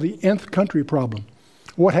to call the nth country problem.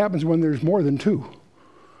 What happens when there's more than 2,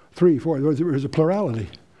 3, 4? There's a plurality.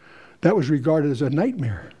 That was regarded as a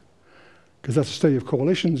nightmare, because that's a study of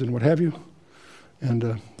coalitions and what have you.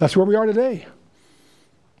 And that's where we are today.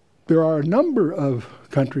 There are a number of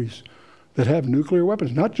countries that have nuclear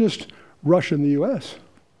weapons, not just Russia and the U.S.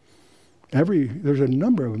 There's a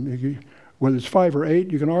number of them. Whether it's 5 or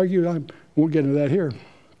 8, you can argue. I won't get into that here.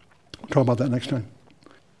 We'll talk about that next time.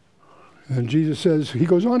 And Jesus says, he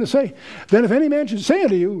goes on to say, then if any man should say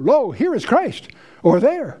unto you, lo, here is Christ, or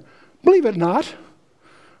there, believe it not,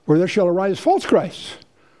 for there shall arise false Christs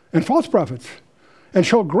and false prophets, and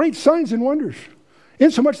show great signs and wonders,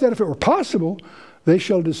 insomuch that if it were possible, they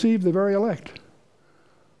shall deceive the very elect.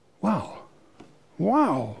 Wow.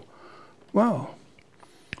 Wow. Wow.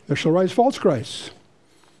 There shall rise false Christs.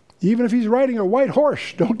 Even if he's riding a white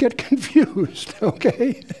horse, don't get confused,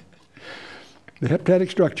 okay? The heptadic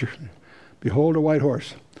structure. Behold a white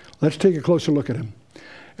horse. Let's take a closer look at him.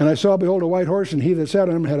 And I saw, behold, a white horse, and he that sat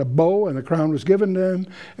on him had a bow, and the crown was given to him,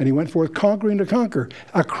 and he went forth conquering to conquer.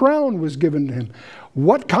 A crown was given to him.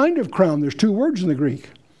 What kind of crown? There's 2 words in the Greek.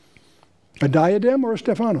 A diadem or a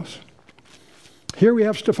Stephanos. Here we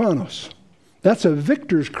have Stephanos. That's a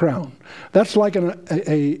victor's crown. That's like an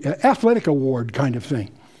athletic award kind of thing.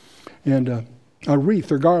 And a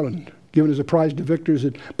wreath or garland given as a prize to victors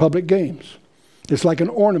at public games. It's like an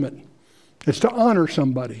ornament. It's to honor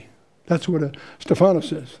somebody. That's what a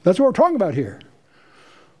Stephanos is. That's what we're talking about here.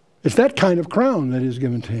 It's that kind of crown that is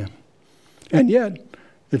given to him. And yet,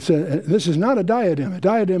 this is not a diadem. A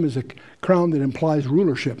diadem is a crown that implies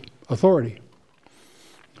rulership, authority.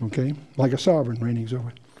 Okay? Like a sovereign reigning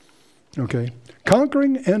over. Okay?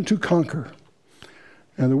 Conquering and to conquer.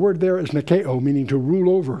 And the word there is nikeo, meaning to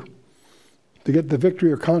rule over. To get the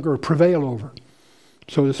victory or conquer or prevail over.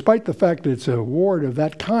 So despite the fact that it's a award of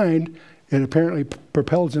that kind, it apparently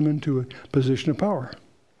propels him into a position of power.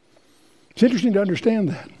 It's interesting to understand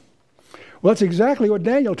that. Well, that's exactly what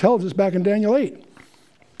Daniel tells us back in Daniel 8.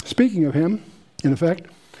 Speaking of him, in effect, it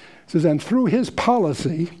says, and through his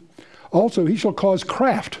policy, also he shall cause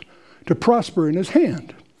craft to prosper in his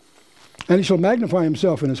hand. And he shall magnify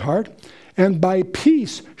himself in his heart, and by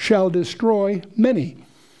peace shall destroy many.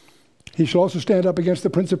 He shall also stand up against the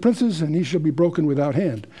prince of princes, and he shall be broken without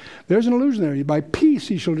hand. There's an allusion there. By peace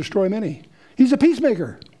he shall destroy many. He's a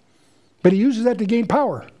peacemaker, but he uses that to gain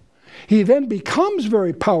power. He then becomes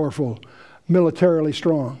very powerful, militarily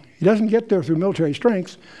strong. He doesn't get there through military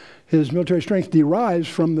strength. His military strength derives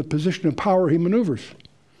from the position of power he maneuvers.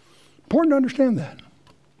 Important to understand that.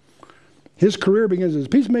 His career begins as a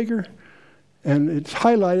peacemaker, and it's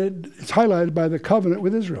highlighted by the covenant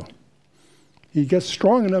with Israel. He gets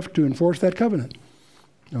strong enough to enforce that covenant.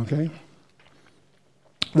 Okay?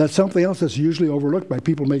 That's something else that's usually overlooked by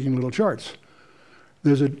people making little charts.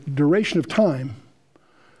 There's a duration of time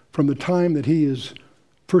from the time that he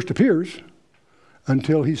first appears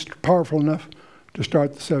until he's powerful enough to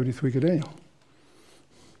start the 70th week of Daniel.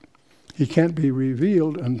 He can't be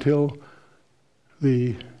revealed until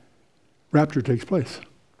the rapture takes place.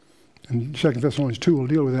 And 2 Thessalonians 2 will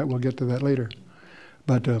deal with that. We'll get to that later.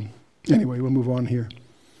 But anyway, we'll move on here.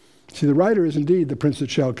 See, the writer is indeed the Prince that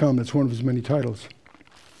shall come. That's one of his many titles.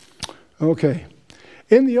 Okay.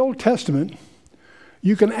 In the Old Testament,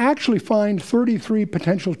 you can actually find 33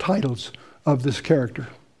 potential titles of this character.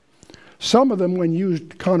 Some of them, when used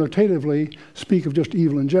connotatively, speak of just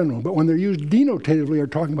evil in general. But when they're used denotatively, are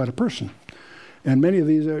talking about a person. And many of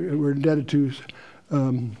these were indebted to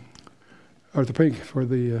Arthur Pink for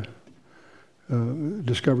the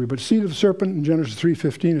discovery. But seed of the serpent in Genesis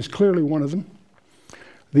 3:15 is clearly one of them.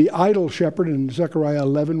 The idol shepherd in Zechariah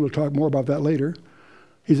 11, we'll talk more about that later.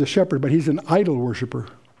 He's a shepherd, but he's an idol worshiper.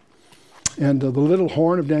 And the little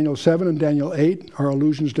horn of Daniel 7 and Daniel 8 are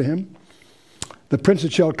allusions to him. The Prince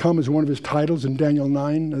that shall come is one of his titles in Daniel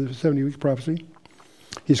 9, the 70-week prophecy.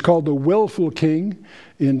 He's called the willful king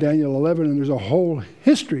in Daniel 11, and there's a whole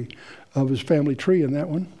history of his family tree in that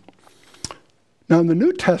one. Now in the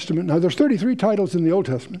New Testament, there's 33 titles in the Old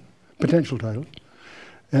Testament, potential titles,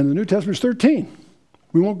 and the New Testament is 13.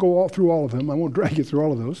 We won't go through all of them. I won't drag you through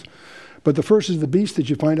all of those. But the first is the beast that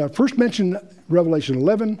you find out. First mentioned Revelation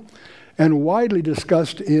 11 and widely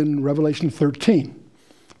discussed in Revelation 13,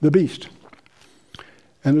 the beast.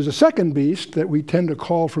 And there's a second beast that we tend to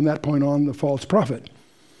call from that point on the false prophet.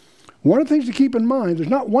 One of the things to keep in mind, there's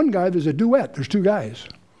not one guy, there's a duet. There's two guys.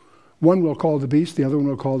 One we'll call the beast, the other one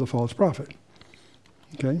we'll call the false prophet.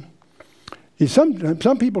 Okay?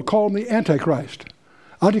 Some people call him the Antichrist.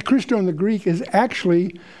 Antichristo in the Greek is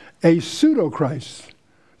actually a pseudo-Christ.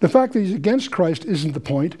 The fact that he's against Christ isn't the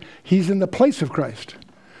point. He's in the place of Christ.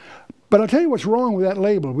 But I'll tell you what's wrong with that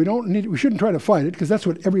label. We shouldn't try to fight it, because that's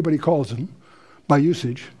what everybody calls him by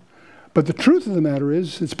usage. But the truth of the matter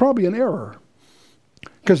is, it's probably an error.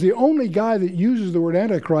 Because the only guy that uses the word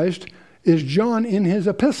Antichrist is John in his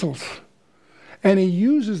epistles. And he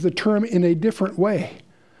uses the term in a different way,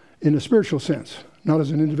 in a spiritual sense, not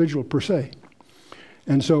as an individual per se.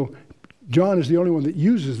 And so John is the only one that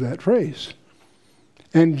uses that phrase.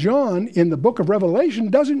 And John, in the book of Revelation,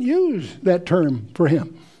 doesn't use that term for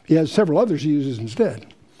him. He has several others he uses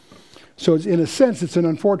instead. So in a sense, it's an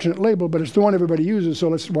unfortunate label, but it's the one everybody uses,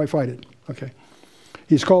 so why fight it? Okay.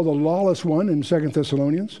 He's called the lawless one in 2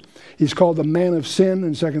 Thessalonians. He's called the man of sin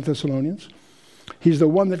in 2 Thessalonians. He's the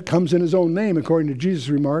one that comes in his own name, according to Jesus'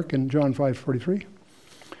 remark in John 5:43.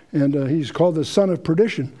 And he's called the son of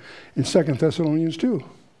perdition in 2 Thessalonians 2.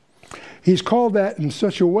 He's called that in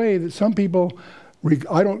such a way that some people,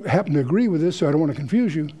 I don't happen to agree with this, so I don't want to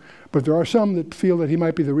confuse you, but there are some that feel that he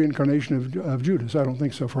might be the reincarnation of Judas. I don't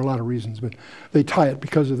think so for a lot of reasons, but they tie it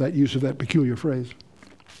because of that use of that peculiar phrase.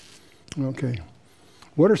 Okay.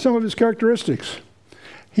 What are some of his characteristics?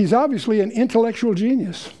 He's obviously an intellectual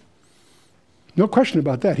genius. No question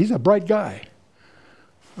about that. He's a bright guy.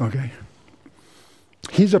 Okay.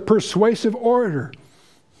 He's a persuasive orator.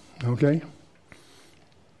 Okay.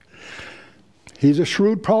 He's a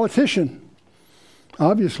shrewd politician.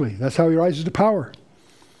 Obviously, that's how he rises to power.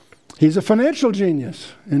 He's a financial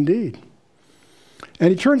genius, indeed. And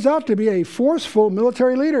he turns out to be a forceful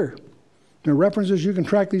military leader. There are references, you can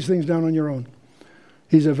track these things down on your own.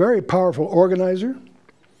 He's a very powerful organizer,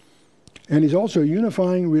 and he's also a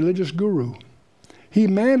unifying religious guru. He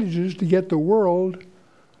manages to get the world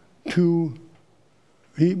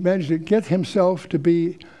he managed to get himself to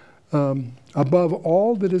be above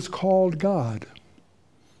all that is called God.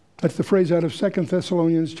 That's the phrase out of 2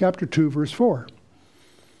 Thessalonians chapter 2, verse 4.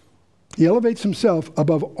 He elevates himself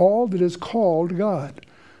above all that is called God.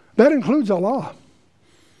 That includes Allah.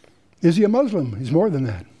 Is he a Muslim? He's more than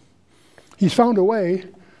that. He's found a way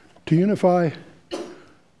to unify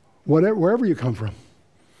wherever you come from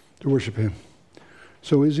to worship him.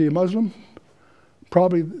 So is he a Muslim?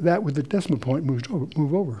 Probably that with the decimal point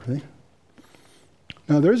move over. See?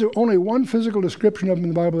 Now there's only one physical description of him in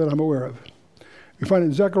the Bible that I'm aware of. We find it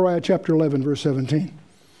in Zechariah chapter 11, verse 17.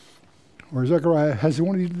 Where Zechariah has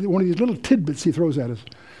one of these little tidbits he throws at us.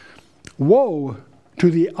 Woe to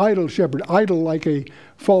the idol shepherd, idol like a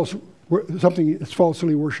something that's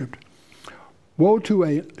falsely worshipped. Woe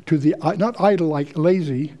to the, not idol like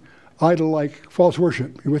lazy, idol like false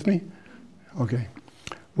worship. You with me? Okay.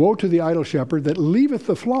 Woe to the idol shepherd that leaveth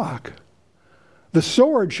the flock. The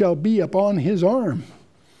sword shall be upon his arm,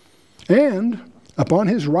 and upon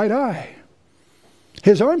his right eye.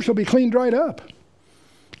 His arm shall be clean dried up,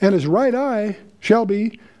 and his right eye shall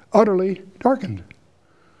be utterly darkened.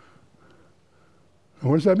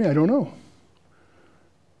 What does that mean? I don't know.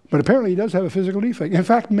 But apparently he does have a physical defect. In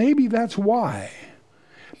fact, maybe that's why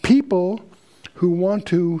people who want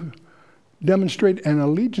to demonstrate an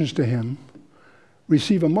allegiance to him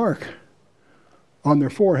receive a mark on their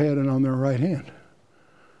forehead and on their right hand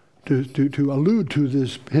to allude to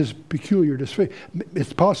his peculiar disfigurement.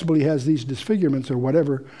 It's possible he has these disfigurements or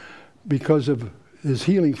whatever because of his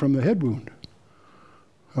healing from the head wound.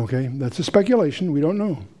 Okay, that's a speculation. We don't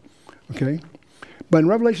know. Okay, but in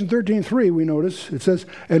Revelation 13:3 we notice it says,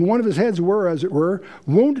 and one of his heads were, as it were,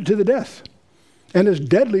 wounded to the death, and his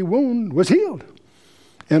deadly wound was healed.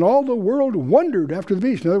 And all the world wondered after the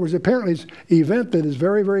beast. In other words, apparently it's an event that is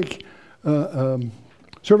very, very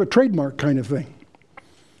sort of a trademark kind of thing.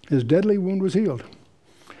 His deadly wound was healed.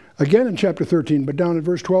 Again in chapter 13, but down in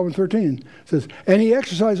verse 12 and 13, it says, and he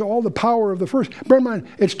exercised all the power of the first. Bear in mind,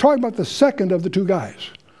 it's talking about the second of the two guys.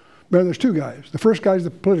 Remember, there's two guys. The first guy is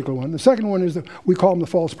the political one. The second one is, we call him the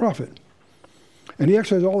false prophet. And he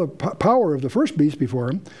exercised all the power of the first beast before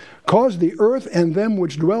him, caused the earth and them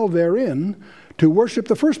which dwell therein to worship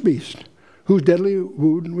the first beast, whose deadly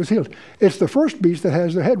wound was healed. It's the first beast that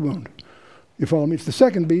has the head wound. You follow me? It's the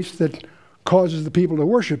second beast that causes the people to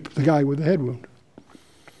worship the guy with the head wound.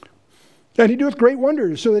 And he doeth great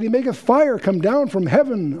wonders, so that he maketh fire come down from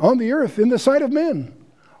heaven on the earth in the sight of men.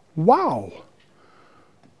 Wow!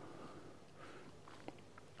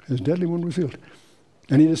 His deadly wound was healed.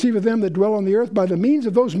 And he deceiveth them that dwell on the earth by the means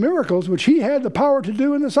of those miracles which he had the power to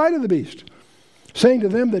do in the sight of the beast, saying to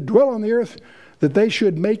them that dwell on the earth, that they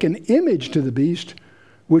should make an image to the beast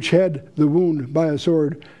which had the wound by a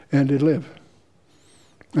sword and did live.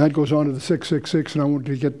 And that goes on to the 666, and I want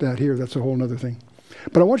to get that here. That's a whole other thing.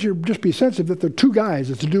 But I want you to just be sensitive that there are two guys.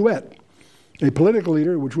 It's a duet. A political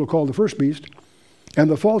leader, which we'll call the first beast, and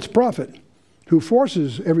the false prophet who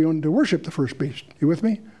forces everyone to worship the first beast. You with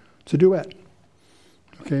me? It's a duet.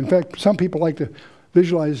 Okay. In fact, some people like to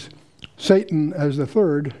visualize Satan as the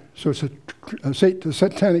third, so it's a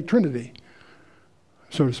satanic trinity,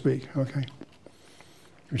 so to speak. Okay.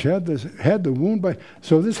 Which had the wound by.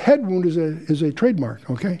 So this head wound is a trademark.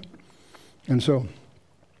 Okay. And so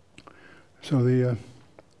the.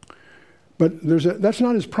 But that's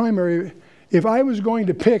not his primary. If I was going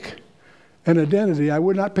to pick an identity, I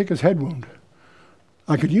would not pick his head wound.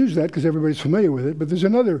 I could use that because everybody's familiar with it, but there's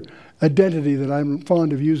another identity that I'm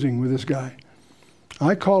fond of using with this guy.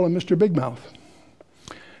 I call him Mr. Big Mouth,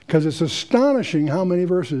 because it's astonishing how many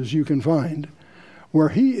verses you can find where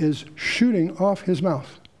he is shooting off his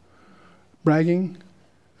mouth, bragging,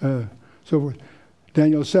 so forth.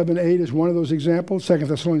 Daniel 7:8 is one of those examples. 2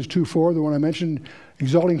 Thessalonians 2:4, the one I mentioned,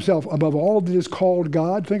 exalting himself above all that is called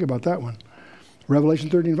God. Think about that one. Revelation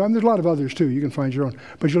 13:5. There's a lot of others too. You can find your own.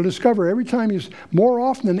 But you'll discover every time more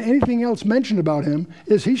often than anything else mentioned about him,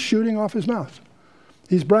 he's shooting off his mouth.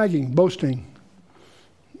 He's bragging, boasting.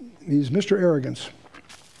 He's Mr. Arrogance.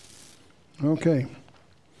 Okay.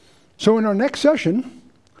 So in our next session,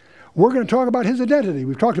 we're going to talk about his identity.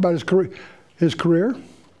 We've talked about his career.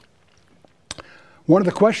 One of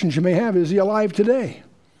the questions you may have is he alive today?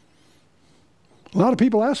 A lot of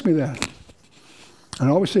people ask me that. And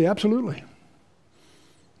I always say absolutely.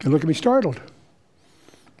 They look at me startled.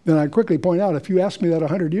 Then I quickly point out, if you asked me that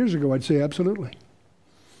 100 years ago, I'd say absolutely.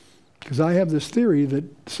 Because I have this theory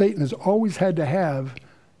that Satan has always had to have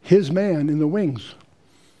his man in the wings.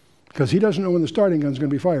 Because he doesn't know when the starting gun is going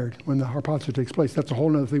to be fired, when the harpazo takes place. That's a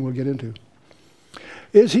whole other thing we'll get into.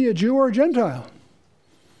 Is he a Jew or a Gentile?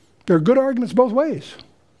 There are good arguments both ways.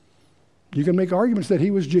 You can make arguments that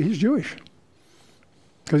he's Jewish,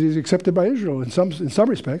 because he's accepted by Israel in some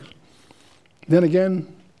respects. Then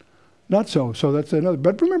again, not so. So that's another.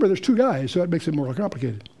 But remember, there's two guys, so that makes it more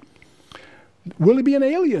complicated. Will he be an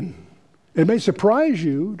alien? It may surprise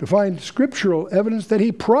you to find scriptural evidence that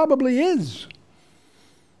he probably is.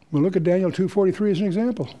 We'll look at Daniel 2:43 as an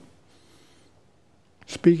example.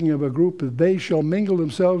 Speaking of a group that they shall mingle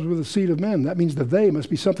themselves with the seed of men. That means the they must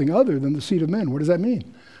be something other than the seed of men. What does that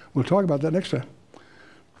mean? We'll talk about that next time.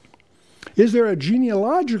 Is there a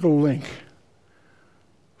genealogical link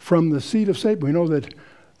from the seed of Satan? We know that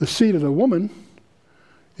the seed of the woman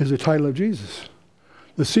is a title of Jesus.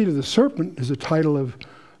 The seed of the serpent is a title of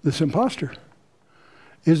this imposter.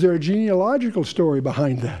 Is there a genealogical story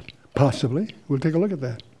behind that? Possibly. We'll take a look at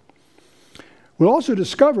that. We'll also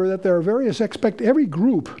discover that there are various every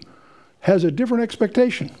group has a different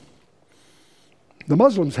expectation. The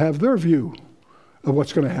Muslims have their view of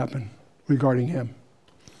what's going to happen regarding him.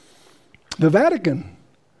 The Vatican,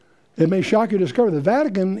 it may shock you to discover, the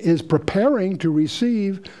Vatican is preparing to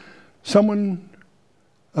receive someone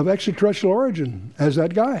of extraterrestrial origin as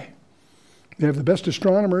that guy. They have the best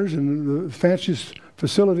astronomers and the fanciest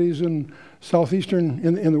facilities in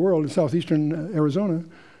the world, in southeastern Arizona,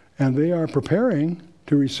 and they are preparing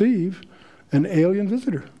to receive an alien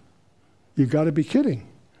visitor. You've got to be kidding.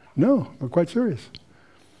 No, we're quite serious.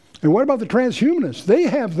 And what about the transhumanists? They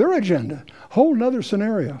have their agenda, whole nother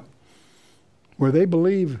scenario, where they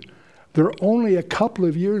believe they're only a couple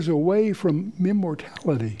of years away from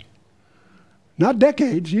immortality. Not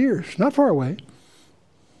decades, years, not far away.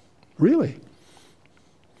 Really.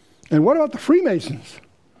 And what about the Freemasons?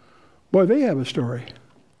 Boy, they have a story.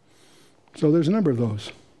 So there's a number of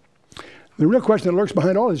those. The real question that lurks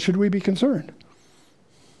behind all is, should we be concerned?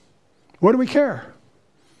 What do we care?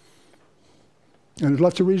 And there's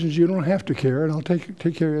lots of reasons you don't have to care, and I'll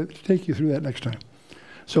take you through that next time.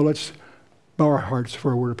 So let's bow our hearts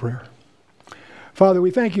for a word of prayer. Father,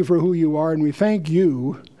 we thank you for who you are, and we thank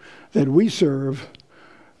you that we serve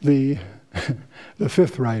the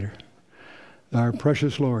fifth rider, our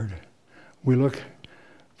precious Lord. We look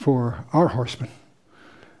for our horseman,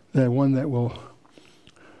 that one that will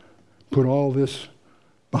put all this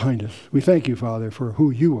behind us. We thank you, Father, for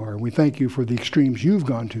who you are. We thank you for the extremes you've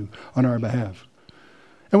gone to on our behalf.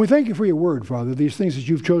 And we thank you for your word, Father, these things that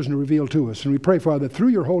you've chosen to reveal to us. And we pray, Father, that through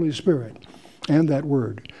your Holy Spirit and that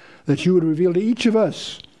word, that you would reveal to each of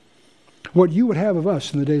us what you would have of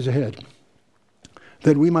us in the days ahead,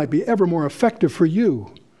 that we might be ever more effective for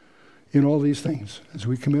you in all these things as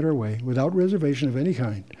we commit our way, without reservation of any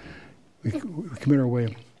kind. We commit our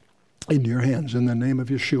way into your hands in the name of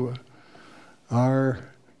Yeshua, our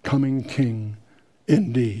coming King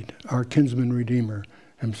indeed, our kinsman redeemer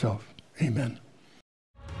himself. Amen.